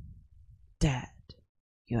 Dad,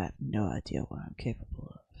 you have no idea what I'm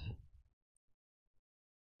capable of.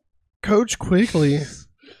 Coach Quigley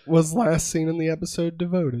was last seen in the episode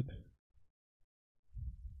Devoted?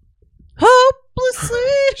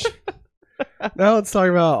 Hopelessly. Now let's talk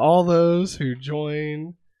about all those who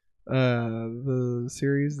join the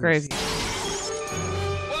series. Gravy.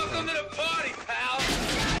 Welcome to the party,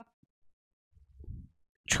 pal.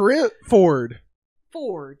 Trent Ford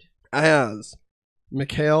Ford. as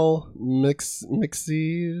Mikhail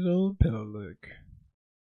Mixie-Pillick.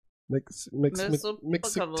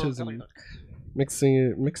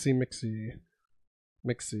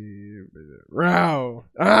 Mixie. Row.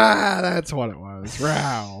 Ah, that's what it was.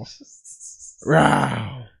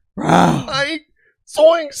 Row. Like,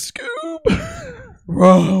 Zoink Scoob.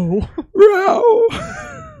 Row.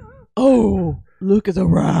 Oh, look at the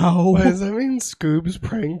row. Wait, does that mean Scoob's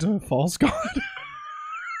praying to a false god?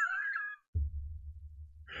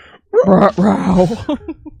 Row.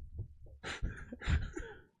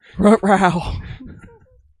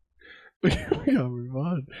 We gotta move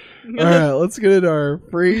on. Alright, let's get into our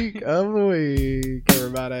freak of the week,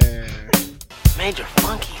 everybody. Major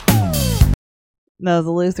funky. No,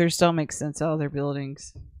 the Luthers don't make sense out of their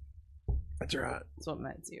buildings. That's right. That's what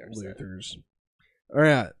Matt ZR said. Luthers.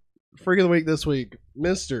 Alright. Freak of the week this week,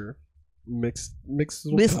 Mr. Mix.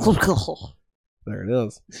 There it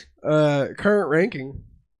is. Current ranking.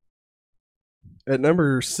 At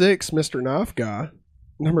number 6, Mr. Knife Guy.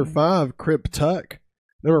 Number 5, Crip Tuck.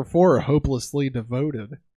 Number 4, Hopelessly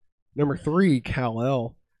Devoted. Number 3,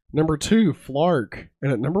 Kal-El. Number 2, Flark.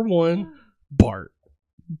 And at number 1, Bart.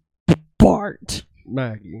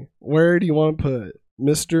 Maggie. Where do you want to put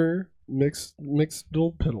Mr.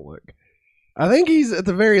 Mixed-Piddleick? I think he's at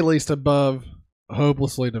the very least above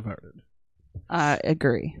Hopelessly Devoted. I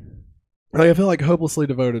agree. Like, I feel like Hopelessly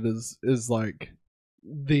Devoted is like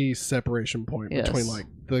the separation point between like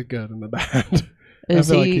the good and the bad.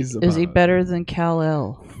 Is he better than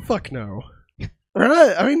Kal-El? Fuck no.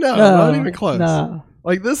 Right? I mean, no, not even close. No.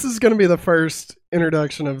 Like, this is going to be the first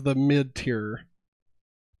introduction of the mid tier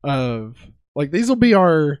of, like, these will be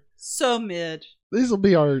our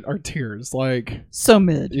tiers. Like, so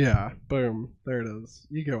mid. Yeah, boom. There it is.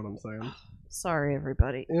 You get what I'm saying. Sorry,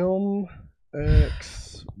 everybody. M-X-Y.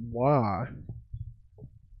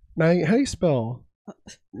 Now, how do you spell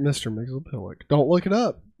Mr. Mixel-Pillick? Don't look it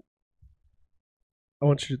up. I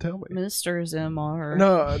want you to tell me. Mr. MR.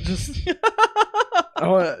 No, just.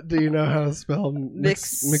 Do you know how to spell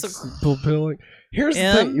Mixel-Pillick? Here's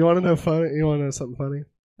the thing. You want to know funny? You want to know something funny?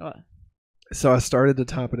 What? So I started to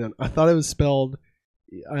type it in. I thought it was spelled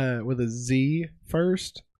with a Z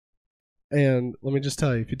first. And let me just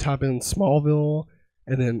tell you, if you type in Smallville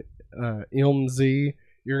and then MZ,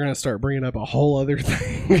 you're going to start bringing up a whole other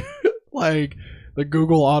thing. Like the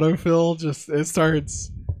Google autofill, it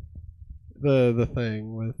starts the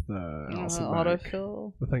thing with Allison Mack.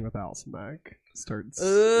 Autofill? The thing with Allison Mack starts.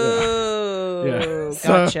 Oh, yeah.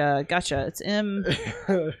 Gotcha. It's M.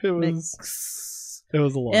 It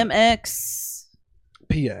was a lot. MX.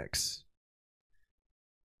 PX.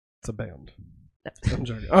 It's a band. I'm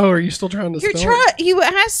joking. Oh, are you still trying to spell it? You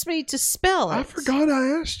asked me to spell it. I forgot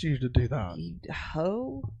I asked you to do that. You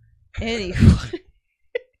hoe. Anyway.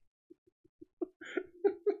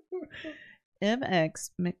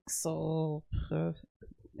 MX Mixel. MX.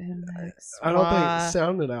 I don't think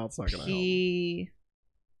sounding out's not going to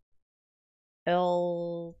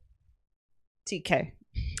help. LTK.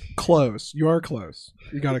 Close. You are close.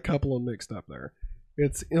 You got a couple of mixed up there.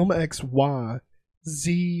 It's MXY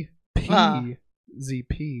ZP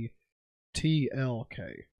ZP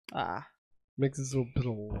TLK. Mixes a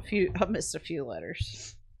little. I missed a few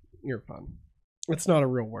letters. You're fine. It's not a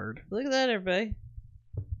real word. Look at that, everybody.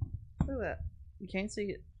 Look at that. You can't see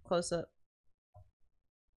it close up.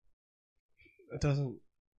 It doesn't.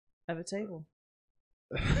 I have a table.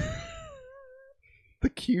 The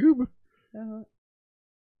cube? I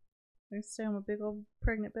can stay on my big old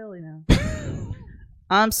pregnant belly now.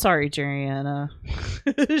 I'm sorry, Jeriana.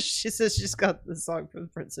 She says she's got the song from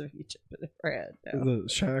Prince of Egypt in her head now. The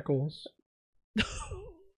shackles.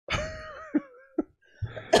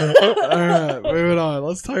 Alright, moving on.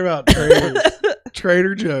 Let's talk about traders.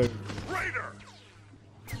 Trader Joe. Raider.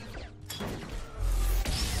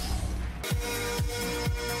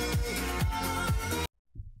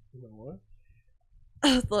 You know what?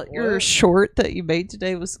 I thought your short that you made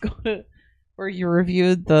today was gonna, where you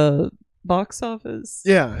reviewed the box office.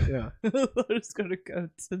 Yeah. I thought it was gonna go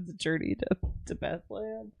to the journey to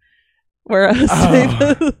Bethlehem. Where I was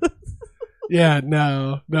Yeah,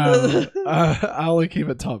 no. I only keep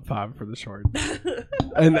it top 5 for the short.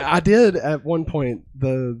 And I did at one point.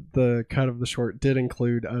 The cut of the short did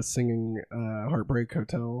include us singing "Heartbreak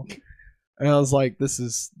Hotel," And I was like, this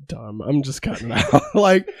is dumb. I'm just cutting it out.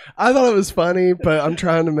 Like, I thought it was funny, but I'm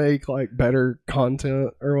trying to make like better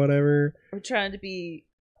content or whatever. We're trying to be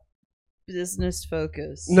business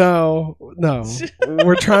focused. No.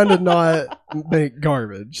 We're trying to not make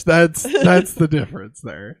garbage. That's the difference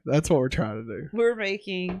there. That's what we're trying to do. We're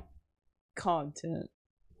making content.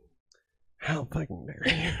 How fucking dare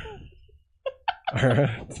you? All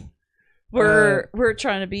right. We're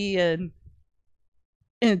trying to be an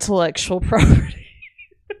intellectual property.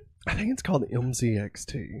 I think it's called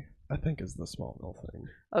MZXT. I think is the Smallville thing.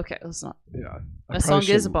 Okay, let's not. Yeah. That song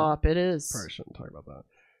is a bop. It is. Probably shouldn't talk about that.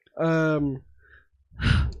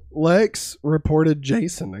 Lex reported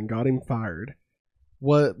Jason and got him fired.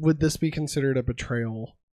 What would this be considered a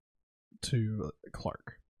betrayal to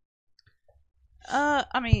Clark?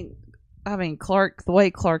 I mean, Clark. The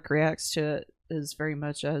way Clark reacts to it is very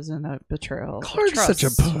much as in a betrayal. Clark's such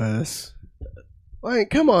a puss.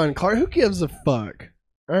 Like, come on, Clark. Who gives a fuck?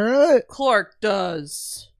 All right. Clark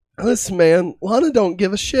does. Listen, man. Lana don't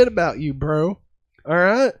give a shit about you, bro. All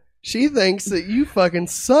right. She thinks that you fucking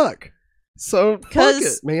suck. So fuck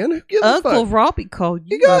it, man. Who gives a fuck? Uncle Robbie called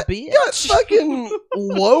you, got, a bitch. You got fucking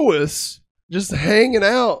Lois just hanging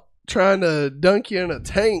out, trying to dunk you in a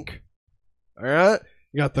tank. All right.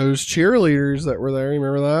 You got those cheerleaders that were there. You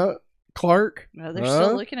remember that? Clark? No, they're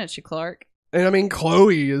still looking at you, Clark. And I mean,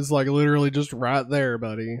 Chloe is like literally just right there,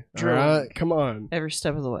 buddy. All right? Come on. Every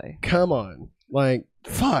step of the way. Come on. Like,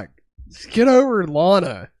 fuck. Just get over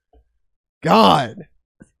Lana. God.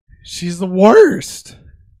 She's the worst.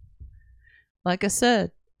 Like I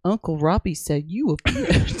said, Uncle Robbie said you a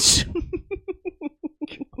bitch.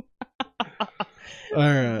 All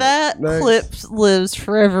right. That clip lives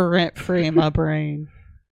forever rent free in my brain.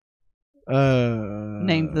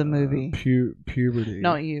 Named the movie. Puberty.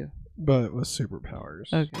 Not you. But with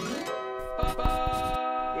superpowers. Okay.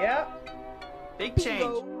 Yeah. Big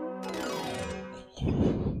change.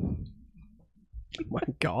 My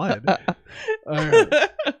God.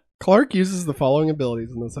 Alright. Clark uses the following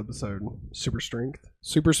abilities in this episode: super strength,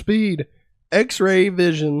 super speed, X-ray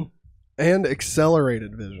vision, and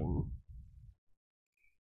accelerated vision.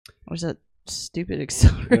 What's that stupid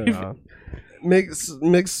accelerated? Yeah.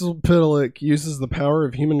 Mixelpidalic uses the power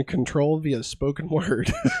of human control via spoken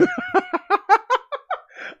word.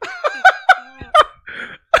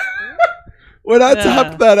 When I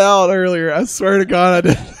typed that out earlier, I swear to God,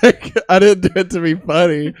 I didn't do it to be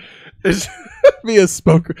funny. It's via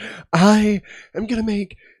spoken. I am gonna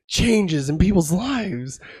make changes in people's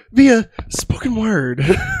lives via spoken word.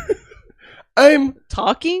 I'm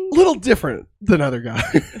talking a little different than other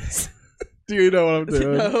guys. Do you know what I'm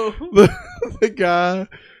doing? No. The guy,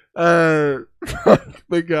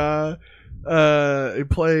 he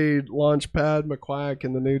played Launchpad McQuack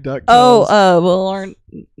in the new DuckTales. Will Arnett.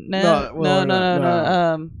 No.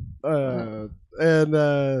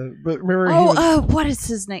 But remember, what is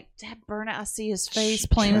his name? Dad burn it. I see his face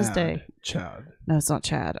plain as day. Chad. No, it's not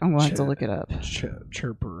Chad. I'm going to have to look it up.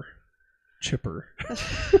 Chipper.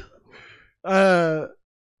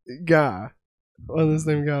 Guy. What his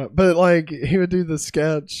name got? But like he would do the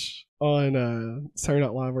sketch on Saturday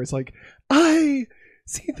Night Live where he's like, I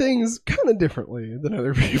see things kind of differently than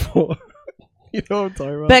other people. You know what I'm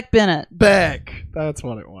talking about? Beck. That's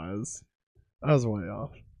what it was. I was way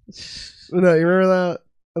off. No, you remember that?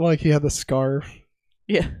 And like he had the scarf.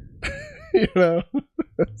 Yeah. You know?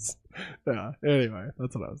 Yeah. Anyway,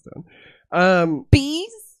 that's what I was doing.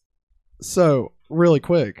 Bees? So, really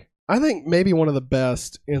quick. I think maybe one of the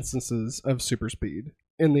best instances of super speed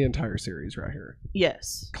in the entire series right here.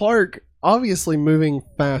 Yes. Clark obviously moving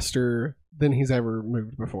faster than he's ever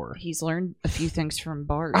moved before. He's learned a few things from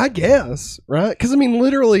Bart. I guess, right? Because I mean,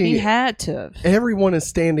 literally, he had to. Everyone is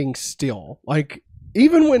standing still. Like,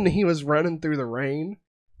 even when he was running through the rain,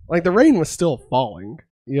 like the rain was still falling,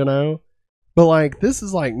 you know? But like, this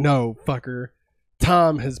is like, no, fucker.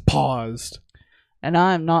 Time has paused. And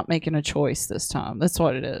I'm not making a choice this time. That's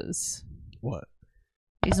what it is. What?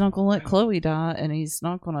 He's not going to let Chloe die, and he's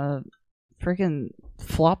not going to freaking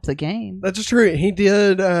flop the game. That's true. He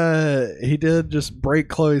did just break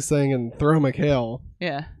Chloe's thing and throw Mikhail.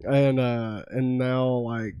 Yeah. And now,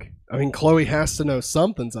 like, I mean, Chloe has to know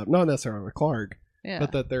something's up. Not necessarily with Clark,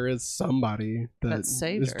 but that there is somebody that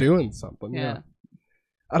is doing something. Yeah.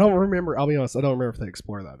 I'll be honest, I don't remember if they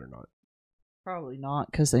explore that or not. Probably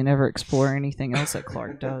not, because they never explore anything else that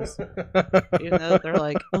Clark does. Even though they're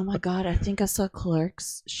like, oh my God, I think I saw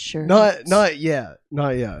Clark's shirt. Not yet.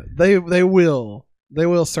 They will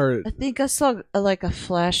start it. I think I saw like a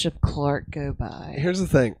flash of Clark go by. Here's the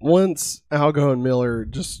thing. Once Algo and Miller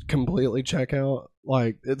just completely check out,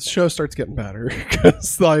 like the show starts getting better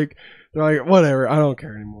because like they're like, whatever, I don't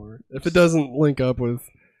care anymore. If it doesn't link up with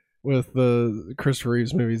the Christopher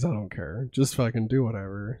Reeves movies, I don't care. Just fucking do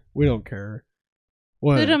whatever. We don't care.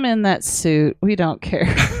 What? Put him in that suit. We don't care.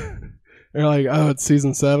 They're like, oh, it's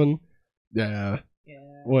season 7. Yeah.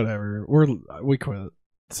 Whatever. We quit.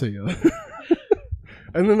 See ya.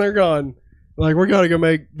 And then they're gone. Like, we gotta go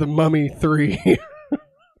make The Mummy 3.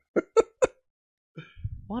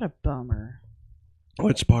 What a bummer.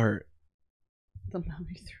 Which part? The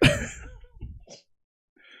Mummy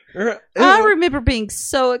 3. I I remember being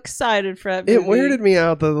so excited for that movie. It weirded me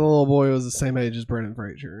out that the little boy was the same age as Brendan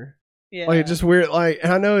Fraser. Yeah. Like, just weird. Like,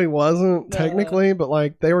 I know he wasn't technically, but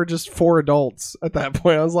like, they were just 4 adults at that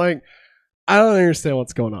point. I was like, I don't understand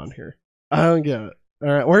what's going on here. I don't get it. All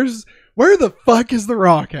right, where the fuck is The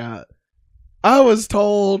Rock at? I was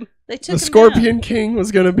told the Scorpion King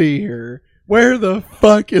was gonna be here. Where the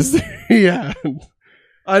fuck is he at?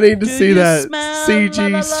 I need to see that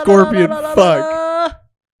CG Scorpion fuck.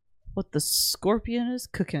 What the Scorpion is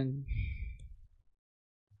cooking.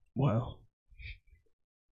 Wow.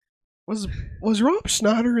 Was Rob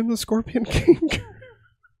Schneider in the Scorpion King?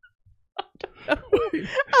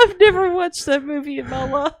 I've never watched that movie in my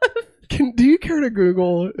life. Do you care to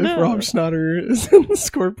Google if Rob Schneider is in the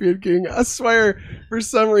Scorpion King? I swear, for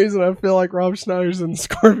some reason, I feel like Rob Schneider's in the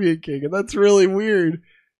Scorpion King, and that's really weird.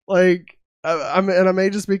 Like, I may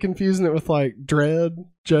just be confusing it with like Dredd,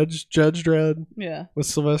 Judge Dredd, with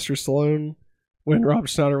Sylvester Stallone when Rob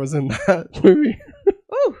Schneider was in that movie.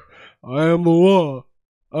 Ooh. I am the law.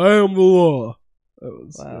 I am the law. That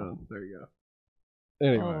was there you go.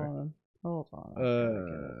 Anyway, hold on.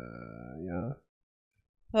 Yeah.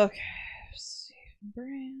 Okay. Steve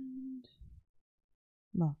Brand.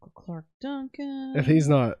 Michael Clark Duncan. If he's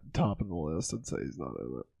not top of the list, I'd say he's not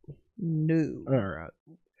in it. No. All right.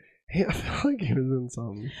 I feel like he was in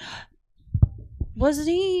something. Wasn't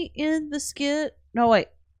he in the skit? No, wait.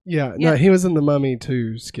 Yeah, no, he was in the Mummy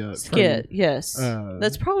 2 skit. Yes.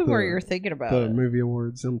 That's probably where you're thinking about the movie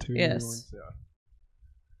awards, M2 yes. awards. Yeah.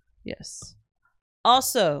 Yes.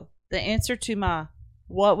 Also, the answer to my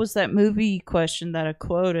what was that movie question that I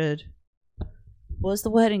quoted was The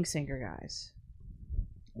Wedding Singer, guys.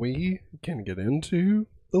 We can get into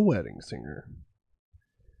The Wedding Singer.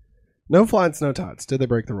 No flights, no tots. Did they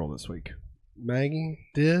break the rule this week? Maggie,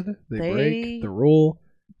 did they break the rule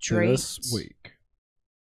this week?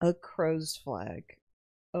 A crow's flag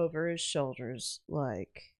over his shoulders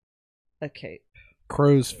like a cape.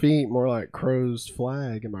 Crow's feet, more like crow's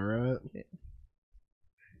flag, am I right? Yeah.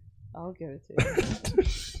 I'll give it to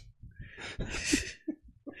you.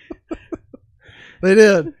 They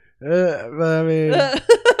did. But I mean...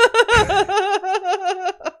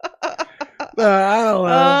 I don't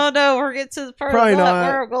know. Oh, no, we're getting to the part Probably of the not.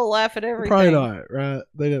 where we're going to laugh at everything. Probably not, right?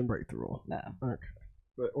 They didn't break the rule. No. Okay.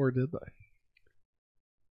 Or did they?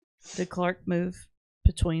 Did Clark move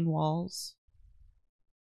between walls?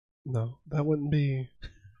 No, that wouldn't be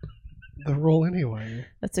the rule anyway.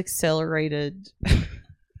 That's accelerated.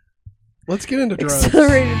 Let's get into drugs.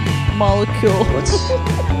 Accelerated molecule. What's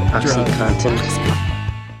OxyContin?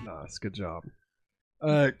 Nice, good job.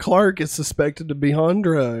 Clark is suspected to be on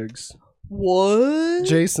drugs. What?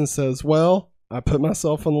 Jason says, well, I put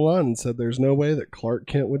myself on the line and said there's no way that Clark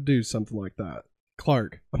Kent would do something like that.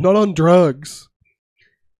 Clark, I'm not on drugs.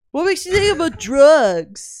 What makes you think about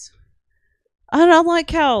drugs? I don't like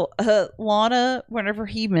how Lana, whenever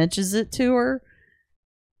he mentions it to her,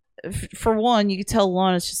 for one, you can tell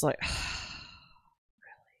Lana's just like,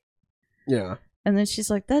 really? Yeah. And then she's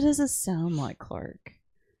like, that doesn't sound like Clark.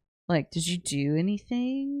 Like, did you do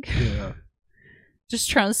anything? Yeah. Just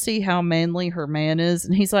trying to see how manly her man is.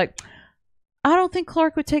 And he's like, I don't think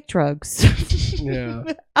Clark would take drugs. Yeah.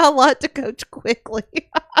 I like to coach quickly.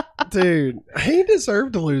 Dude, he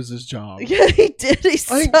deserved to lose his job. Yeah, he did. He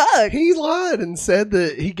sucked. He lied and said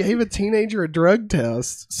that he gave a teenager a drug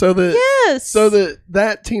test so that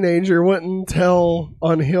that teenager wouldn't tell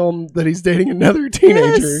on him that he's dating another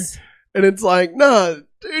teenager. Yes. And it's like, nah,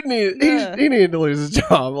 dude, he needed to lose his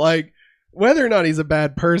job. Like, whether or not he's a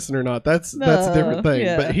bad person or not, that's a different thing.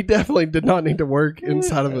 Yeah. But he definitely did not need to work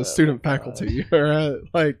inside of a student faculty. All right,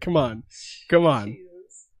 like, come on.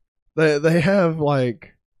 Jesus. They have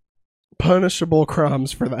like punishable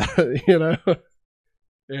crimes for that, you know.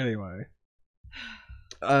 Anyway,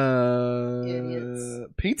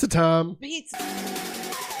 Idiots. Pizza time.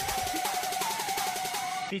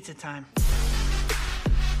 Pizza time.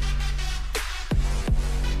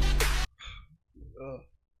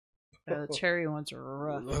 The cherry ones are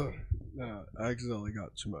rough. No, I accidentally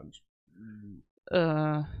got too much.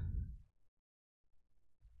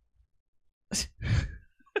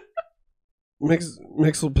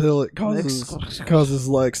 Mixelpillic causes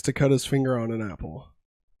Lex to cut his finger on an apple.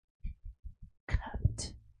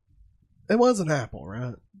 Cut. It was an apple,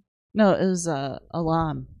 right? No, it was a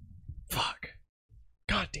lime. Fuck.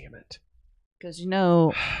 God damn it. Because you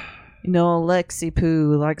know Alexi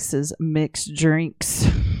Poo likes his mixed drinks.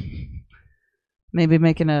 Maybe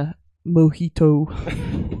making a mojito.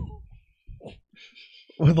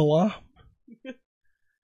 With a lime?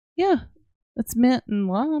 Yeah. It's mint and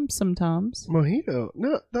lime sometimes. Mojito?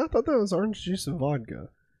 No, I thought that was orange juice and vodka.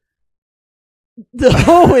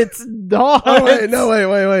 No, it's not. Oh, wait, no.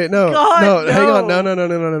 God, no, hang on. no.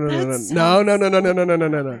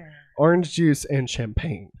 No. Orange juice and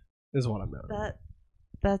champagne is what I meant.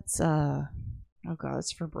 That's oh god,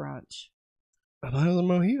 it's for brunch. I thought it was a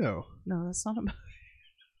mojito. No, that's not a mojito.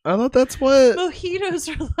 I thought that's what... Mojitos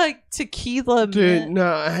are like tequila, Dude, mint,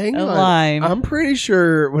 no, hang and on. lime. I'm pretty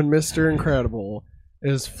sure when Mr. Incredible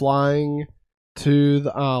is flying to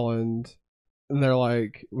the island and they're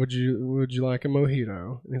like, would you like a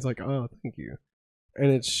mojito? And he's like, oh, thank you. And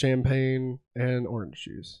it's champagne and orange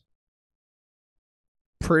juice.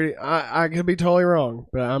 I could be totally wrong,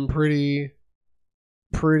 but I'm pretty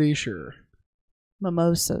sure.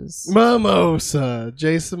 Mimosas. Mimosa.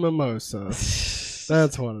 Jason Mimosa.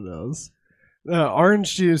 That's what it is.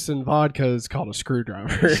 Orange juice and vodka is called a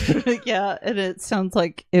screwdriver. Yeah, and it sounds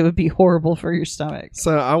like it would be horrible for your stomach.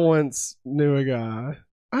 So I once knew a guy.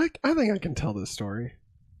 I think I can tell this story.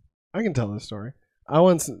 I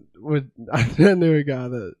once knew a guy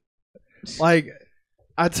that, like,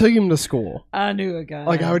 I took him to school. I knew a guy.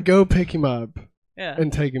 Like, I would go pick him up Yeah.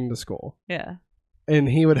 and take him to school. Yeah. And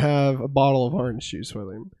he would have a bottle of orange juice with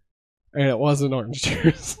him. And it wasn't orange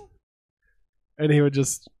juice. And he would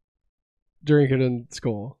just drink it in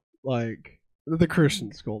school. Like, the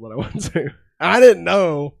Christian school that I went to. I didn't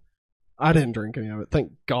know. I didn't drink any of it.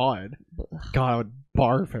 Thank God. God, I would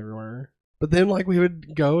barf everywhere. But then, like, we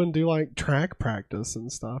would go and do, like, track practice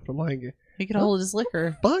and stuff. I'm like... He could hold his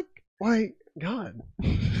liquor. Fuck. Like, God.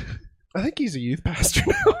 I think he's a youth pastor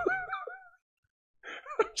now.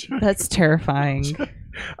 That's terrifying.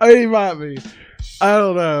 I mean, he might be. I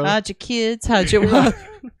don't know. Hide your kids. Hide your wife.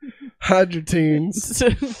 Hide your teens. That's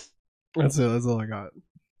it. That's all I got.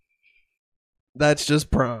 That's just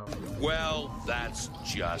prime. Well, that's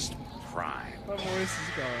just prime. My voice is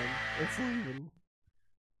gone. It's leaving.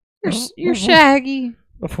 You're shaggy.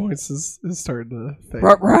 My voice is starting to fade.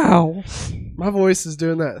 Row. My voice is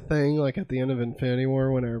doing that thing like at the end of Infinity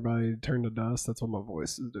War when everybody turned to dust. That's what my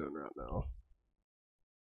voice is doing right now.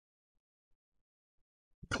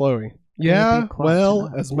 Chloe. Yeah,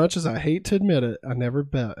 well, as much as I hate to admit it, I never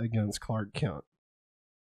bet against Clark Kent.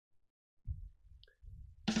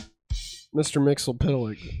 Mr.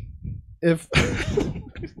 Mixelpillic,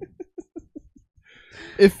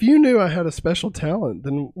 if you knew I had a special talent,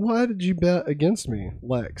 then why did you bet against me,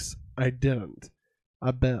 Lex? I didn't.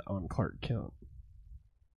 I bet on Clark Kent.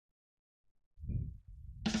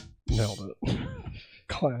 Nailed it.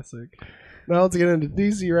 Classic. Now let's get into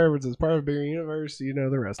DC references. Part of a bigger universe, you know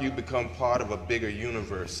the rest. You become part of a bigger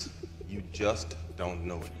universe. You just don't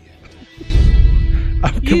know it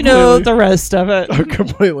yet. You know the rest of it. I'm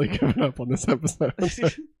completely giving up on this episode.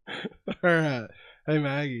 All right. Hey,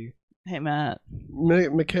 Maggie. Hey, Matt.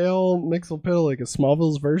 Mikhail Mixelpillic is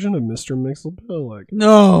Smallville's version of Mr. Mixelpillic.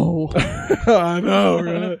 No. I know,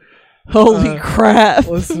 right? Holy crap.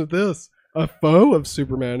 Listen to this. A foe of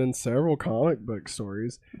Superman in several comic book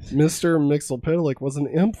stories, Mr. Mixelpillic was an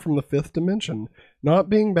imp from the fifth dimension. Not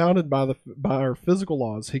being bounded by our physical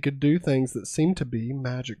laws, he could do things that seemed to be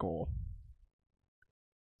magical.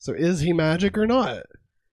 So is he magic or not?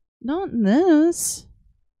 Not in this.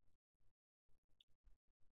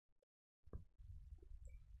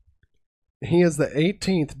 He is the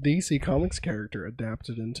 18th DC Comics character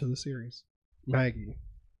adapted into the series. Maggie.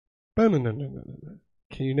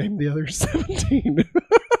 Can you name the other 17?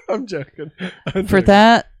 I'm joking. For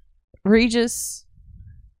that, Regis,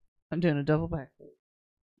 I'm doing a double back. Oh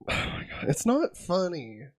my God. It's not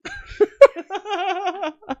funny.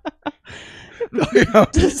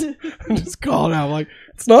 I'm just calling out like,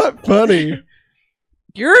 it's not funny.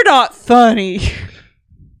 You're not funny.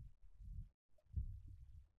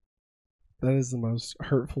 That is the most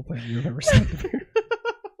hurtful thing you've ever said to me.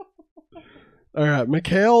 All right.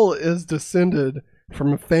 Mikhail is descended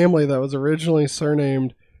from a family that was originally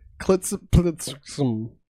surnamed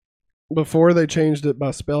Klitzpixum before they changed it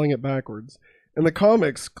by spelling it backwards. In the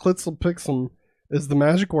comics, Klitzpixum is the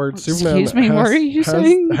magic word Superman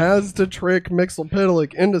has to trick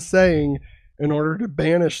Mixelpillic into saying in order to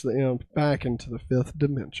banish the imp back into the fifth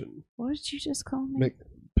dimension. What did you just call me?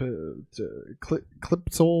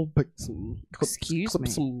 Clipsol Pixum. Excuse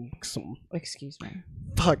me. Clipsum. Excuse me.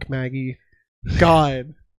 Fuck, Maggie.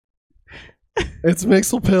 God. It's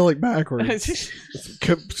Mixelpillic backwards. It's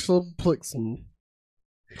Clipsol Pixum.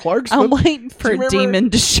 Clark's I'm waiting for a demon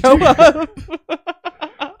to show up.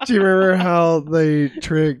 Do you remember how they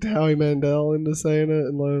tricked Howie Mandel into saying it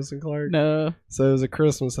in Lois and Clark? No. So it was a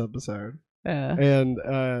Christmas episode. Yeah. And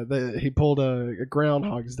he pulled a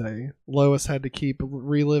Groundhog's Day. Lois had to keep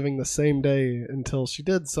reliving the same day until she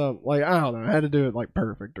did something. Like, I don't know. Had to do it like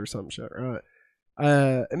perfect or some shit, right?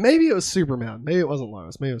 Maybe it was Superman. Maybe it wasn't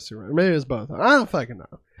Lois. Maybe it was Superman. Maybe it was both. I don't fucking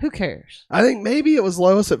know. Who cares? I think maybe it was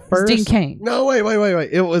Lois at first. It's Dean Cain. No, wait.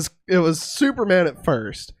 It was Superman at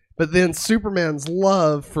first. But then Superman's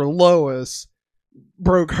love for Lois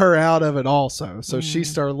broke her out of it also. So she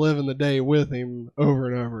started living the day with him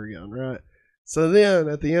over and over again, right? So then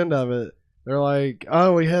at the end of it, they're like,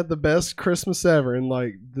 oh, we had the best Christmas ever. And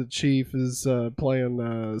like the chief is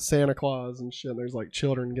playing Santa Claus and shit. And there's like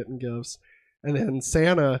children getting gifts. And then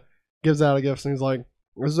Santa gives out a gift and he's like,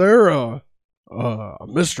 is there a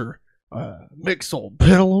Mr.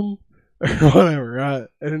 Mixelpillium or whatever, right?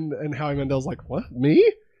 And Howie Mandel's like, what?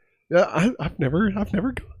 Me? Yeah, I've never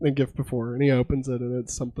gotten a gift before. And he opens it and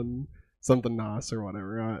it's something nice or whatever,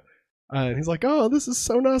 right? And he's like, oh, this is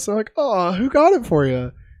so nice. And I'm like, oh, who got it for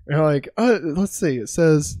you? And I'm like, let's see. It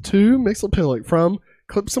says to Mixelpillic from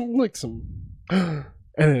Clipsum Lixum. And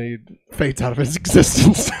then he fades out of his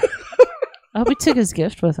existence. I hope he took his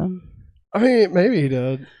gift with him. I mean, maybe he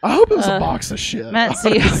did. I hope it was a box of shit. Matt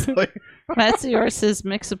Cior says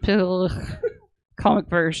Mixelpillic comic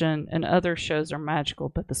version and other shows are magical,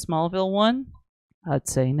 but the Smallville one, I'd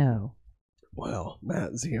say no. Well,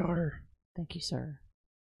 Matt ZR. Thank you, sir.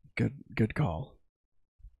 Good call.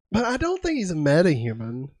 But I don't think he's a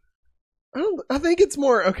metahuman. I think it's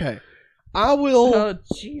more okay. I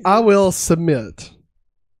will submit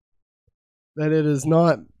that it is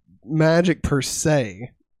not magic per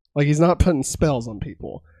se. Like he's not putting spells on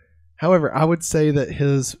people. However, I would say that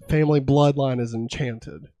his family bloodline is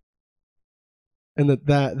enchanted. And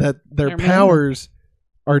that their powers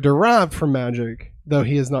are derived from magic, though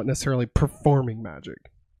he is not necessarily performing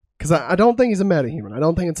magic. Because I don't think he's a metahuman. I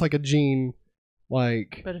don't think it's like a gene,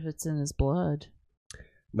 like... But if it's in his blood.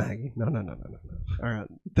 Maggie, no. All right.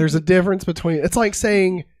 There's a difference between... It's like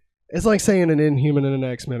saying an Inhuman and an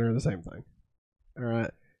X-Men are the same thing. All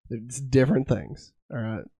right? It's different things. All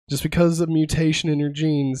right? Just because of mutation in your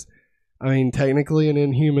genes, I mean, technically an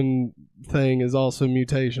Inhuman thing is also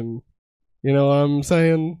mutation. You know what I'm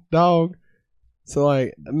saying, dog? So,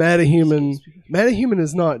 like, metahuman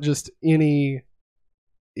is not just any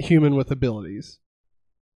human with abilities.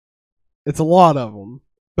 It's a lot of them,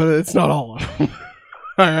 but it's not all of them.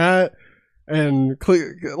 All right? And,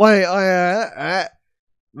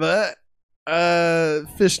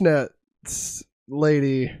 fishnet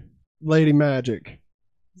lady magic.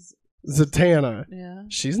 Zatanna. Yeah.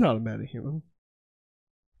 She's not a metahuman.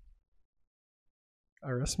 I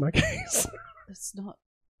rest my case. It's not.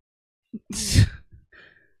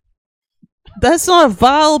 That's not a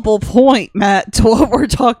viable point, Matt, to what we're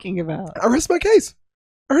talking about. I rest my case.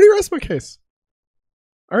 I already rest my case.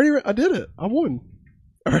 I did it. I won.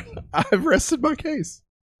 I've rested my case.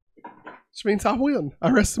 Which means I win. I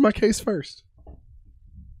rested my case first.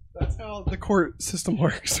 That's how the court system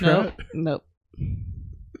works, right? Nope.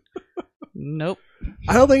 Nope.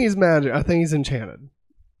 I don't think he's magic. I think he's enchanted.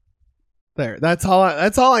 There. That's all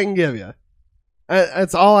I can give you.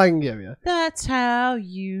 That's all I can give you. That's how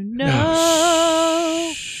you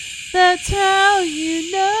know. That's how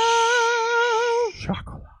you know.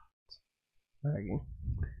 Chocolate. Maggie.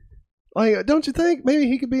 Like, don't you think maybe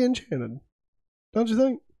he could be enchanted? Don't you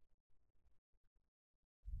think?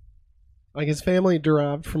 Like his family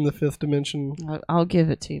derived from the fifth dimension. I'll give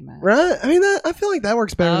it to you, Matt. Right? I mean, I feel like that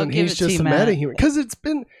works better than he's just a metahuman. Because it's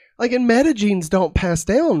been, like, in metagenes don't pass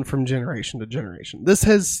down from generation to generation. This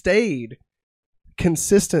has stayed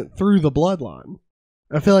consistent through the bloodline.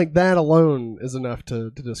 I feel like that alone is enough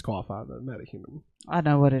to disqualify the metahuman. I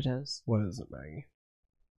know what it is. What is it, Maggie?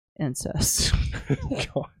 Incest.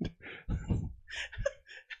 God.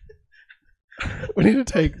 We need to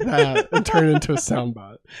take that and turn it into a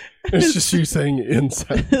soundbite. It's just you saying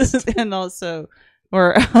incest. And also,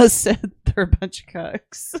 or I said they're a bunch of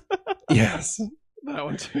cucks. Yes. That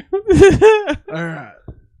one too. All right.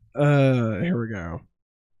 Here we go.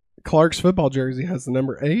 Clark's football jersey has the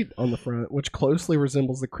number 8 on the front, which closely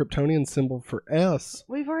resembles the Kryptonian symbol for S.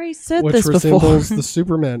 We've already said which this before. Which resembles the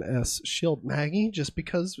Superman S shield. Maggie, just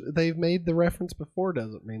because they've made the reference before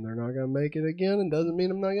doesn't mean they're not going to make it again, and doesn't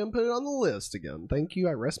mean I'm not going to put it on the list again. Thank you.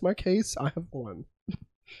 I rest my case. I have won.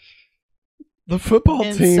 The football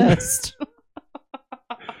Incest. team.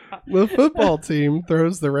 The football team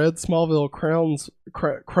throws the red Smallville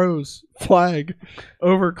Crows flag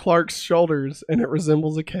over Clark's shoulders, and it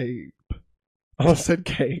resembles a cape. I almost said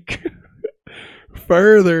cake.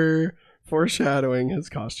 Further foreshadowing his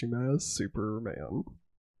costume as Superman.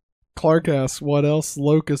 Clark asks what else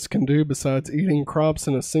Locust can do besides eating crops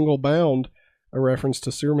in a single bound, a reference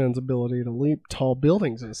to Superman's ability to leap tall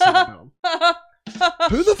buildings in a single bound.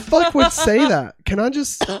 Who the fuck would say that? Can I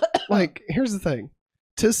just, like, here's the thing.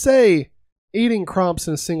 To say eating crops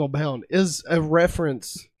in a single bound is a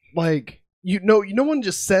reference, like, no one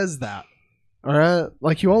just says that. All right?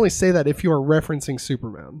 Like, you only say that if you are referencing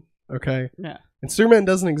Superman. Okay? Yeah. And Superman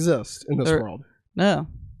doesn't exist in this world. No.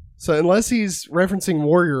 So unless he's referencing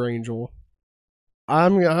Warrior Angel,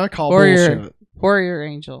 I call bullshit. Warrior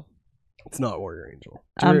Angel. It's not Warrior Angel.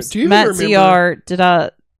 Do you Matt CR, did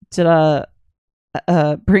I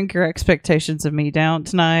bring your expectations of me down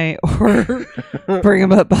tonight, or bring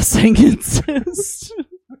them up by saying incest?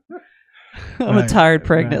 I'm a tired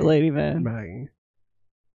pregnant lady, man. Maggie,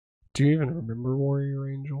 do you even remember Warrior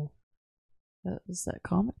Angel? That was that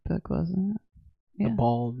comic book, wasn't it? Yeah. The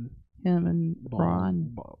bald, him and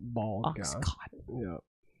Ron, bald guy. God. Yeah,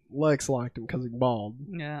 Lex liked him because he's bald.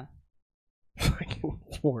 Yeah. Fucking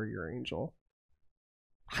Warrior Angel.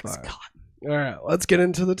 God. All right, let's get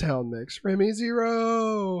into the town mix. Remy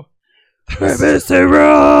Zero. Remy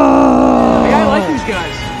Zero. Hey, I like these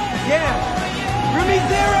guys. Yeah. Remy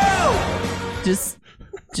Zero.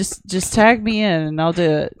 Just tag me in and I'll do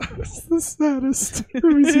it. That's the saddest.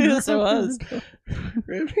 Remy Zero. Yes, it was.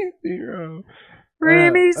 Remy Zero.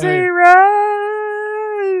 Remy Zero.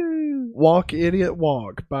 Walk Idiot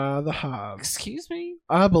Walk by The Hive. Excuse me?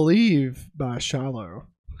 I Believe by Shiloh.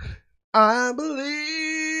 I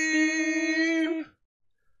believe.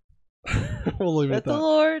 We'll leave it at the that.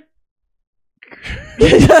 Lord.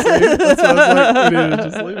 See, that's what I was like. We need to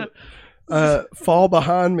just leave it. Fall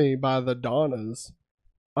Behind Me by The Donnas.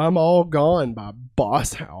 I'm All Gone by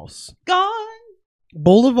Boss House. Gone.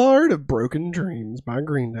 Boulevard of Broken Dreams by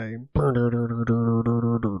Green Day.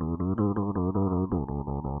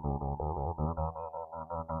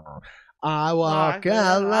 I walk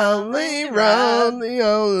a lonely road, the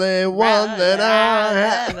only one that I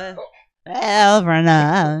have ever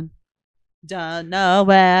known. Don't know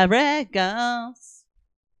where it goes.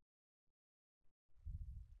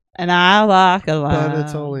 And I walk alone. But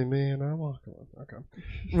it's only me and I walk alone. Okay.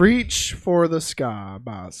 Reach for the Sky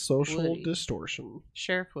by Social Woody. Distortion.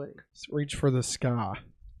 Sheriff Woody. Reach for the Sky.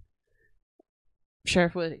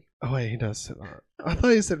 Sheriff Woody. Oh, wait, he does say that. I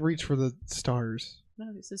thought he said reach for the stars.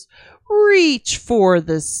 No, he says, reach for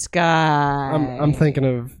the sky. I'm thinking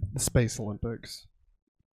of the Space Olympics.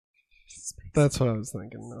 That's what I was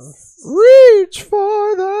thinking of. Reach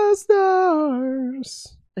for the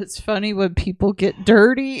stars. It's funny when people get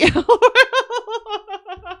dirty.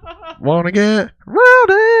 Wanna get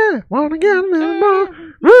rowdy, wanna get a little more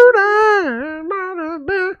rowdy,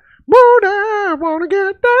 wanna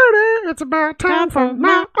get dirty. It's about time for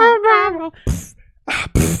my arrival.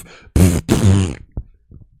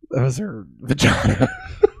 That was her vagina.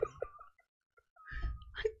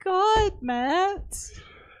 My God, Matt.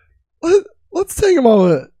 Let's take a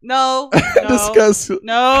moment. No. Discuss.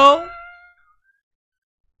 No.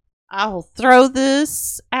 I will throw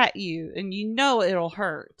this at you, and you know it'll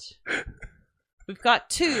hurt. We've got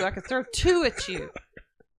two. I could throw two at you.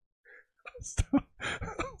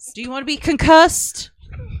 Do you want to be concussed?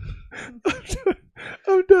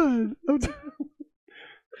 I'm done. All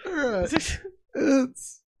right.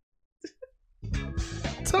 It's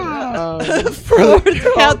time for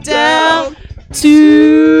the countdown to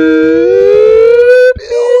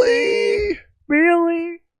Billy.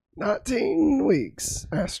 Really? 19 weeks.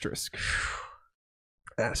 Asterisk.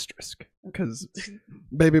 Because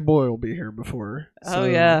baby boy will be here before. So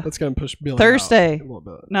yeah. That's going to push Billy Thursday. out a little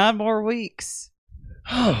bit. 9 more weeks.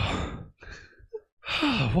 Why?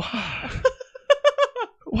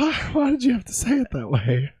 Why did you have to say it that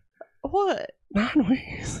way? What? 9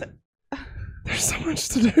 weeks. There's so much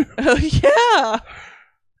to do. Oh, yeah.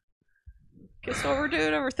 Guess what we're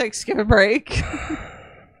doing over Thanksgiving break?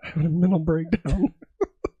 Having a mental breakdown.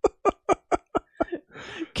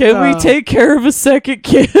 Can we take care of a second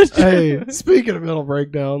kid? Hey, speaking of mental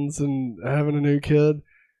breakdowns and having a new kid,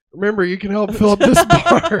 remember you can help fill up this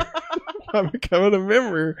bar by becoming a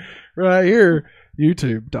member right here.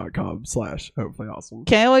 YouTube.com/hopefullyawesome.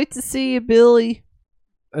 Can't wait to see you, Billy.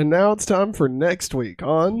 And now it's time for next week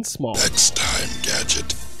on Small. Next time,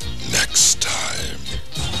 Gadget. Next time.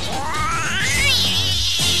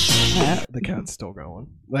 The cat's still going.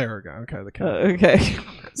 There we go. Okay, the cat. Okay.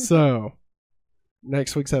 So,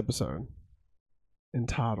 next week's episode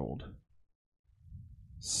entitled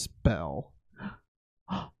Spell.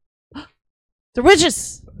 The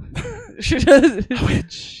witches.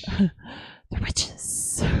 Witch. The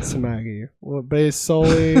witches. So Maggie, well, based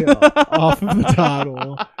solely off of the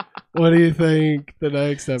title, what do you think the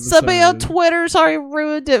next episode? Somebody on Twitter's already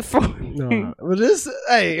ruined it for me. No, but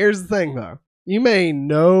hey, here's the thing though. You may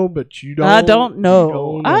know, but you don't. I don't know.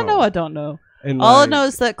 you don't I know I don't know. And All I know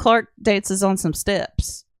is that Clark dances on some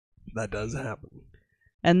steps. that does happen.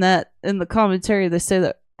 And that in the commentary they say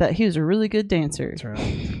that he was a really good dancer. That's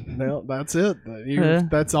right. Now that's it.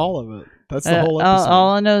 That's all of it. That's the whole all episode.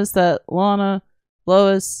 I know is that Lana,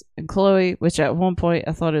 Lois, and Chloe, which at one point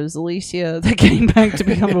I thought it was Alicia that came back to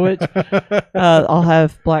become a witch, all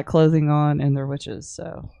have black clothing on and they're witches.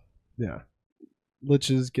 So yeah,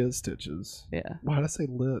 liches get stitches. yeah. Why did I say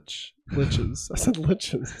lich? Liches. I said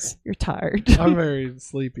liches. You're tired. I'm very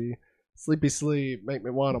sleepy. Sleepy sleep. Make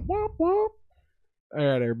me want to whoop whoop. All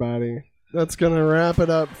right, everybody. That's going to wrap it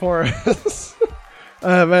up for us.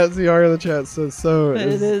 Matt ZR in the chat says, so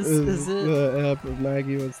Is it? the app of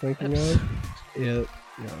Maggie was thinking of? It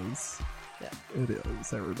is. Yeah. It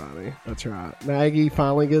is, everybody. That's right. Maggie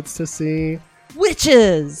finally gets to see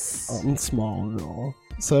Witches. on Smallville.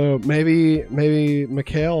 So maybe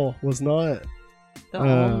Mikhail was not The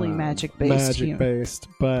only magic based,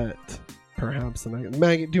 but perhaps the next.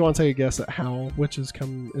 Maggie, do you want to take a guess at how witches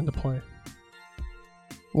come into play?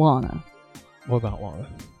 Lana. What about Lana?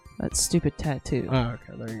 That stupid tattoo. Oh,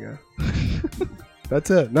 okay, there you go.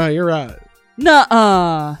 That's it. No, you're right.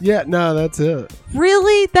 Nuh-uh. Yeah, no, that's it.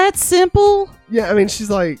 Really? That simple? Yeah, I mean, she's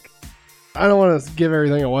like, I don't want to give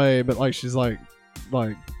everything away, but like, she's like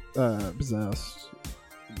possessed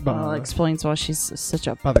by, Well, explains why she's such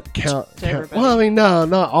a by the count. everybody. Well, I mean, no,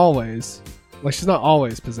 not always. Like, she's not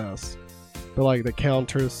always possessed, but like the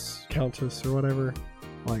countess or whatever,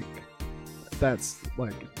 like that's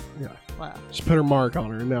like, yeah. Wow. She put her mark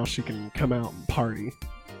on her, and now she can come out and party.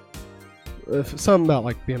 If something about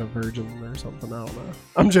like being a virgin or something, I don't know.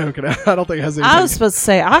 I'm joking. I don't think it has anything. I was supposed to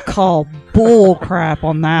say I call bull crap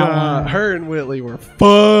on that one. Her and Whitley were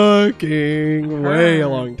fucking way a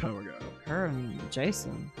long time ago. Her and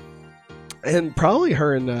Jason. And probably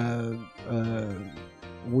her and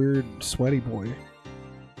weird sweaty boy.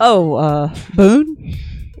 Oh, Boone?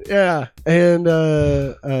 Yeah, and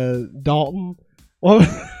Dalton. What?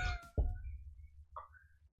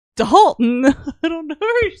 Dalton? I don't know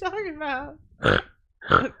what you're talking about.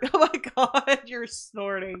 Oh my god, you're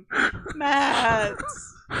snorting. Matt.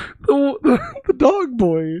 The dog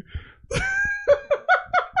boy.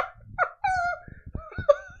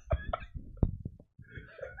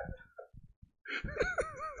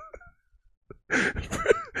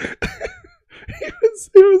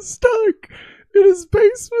 he was stuck in his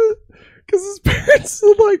basement because his parents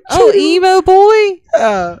were like, Oh, emo boy?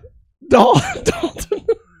 yeah, Dalton.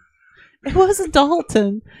 It wasn't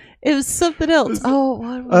Dalton. It was something else. Oh,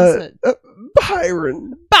 what was it?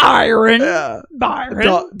 Byron. Byron. Yeah,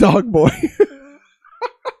 Byron. dog boy.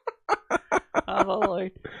 Oh,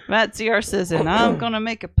 Lord. Matt CR says, and I'm going to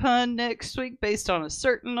make a pun next week based on a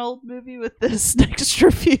certain old movie with this next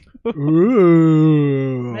review.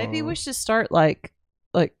 Ooh. Maybe we should start like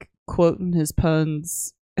quoting his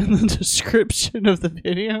puns in the description of the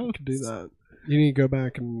video. Could do that. You need to go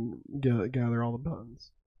back and gather all the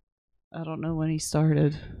puns. I don't know when he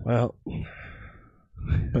started. Well,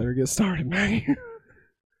 better get started, Maggie.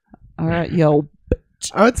 All right, yo.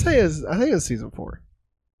 I would say I think it's season 4.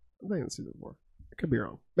 I think it's season 4. I could be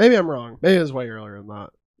wrong. Maybe I'm wrong. Maybe it was way earlier than that.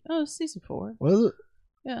 Oh, it's season 4. Was it?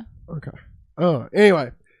 Yeah. Okay. Oh,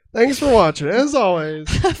 anyway. Thanks for watching. As always.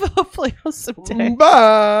 Have a hopefully awesome day.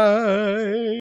 Bye.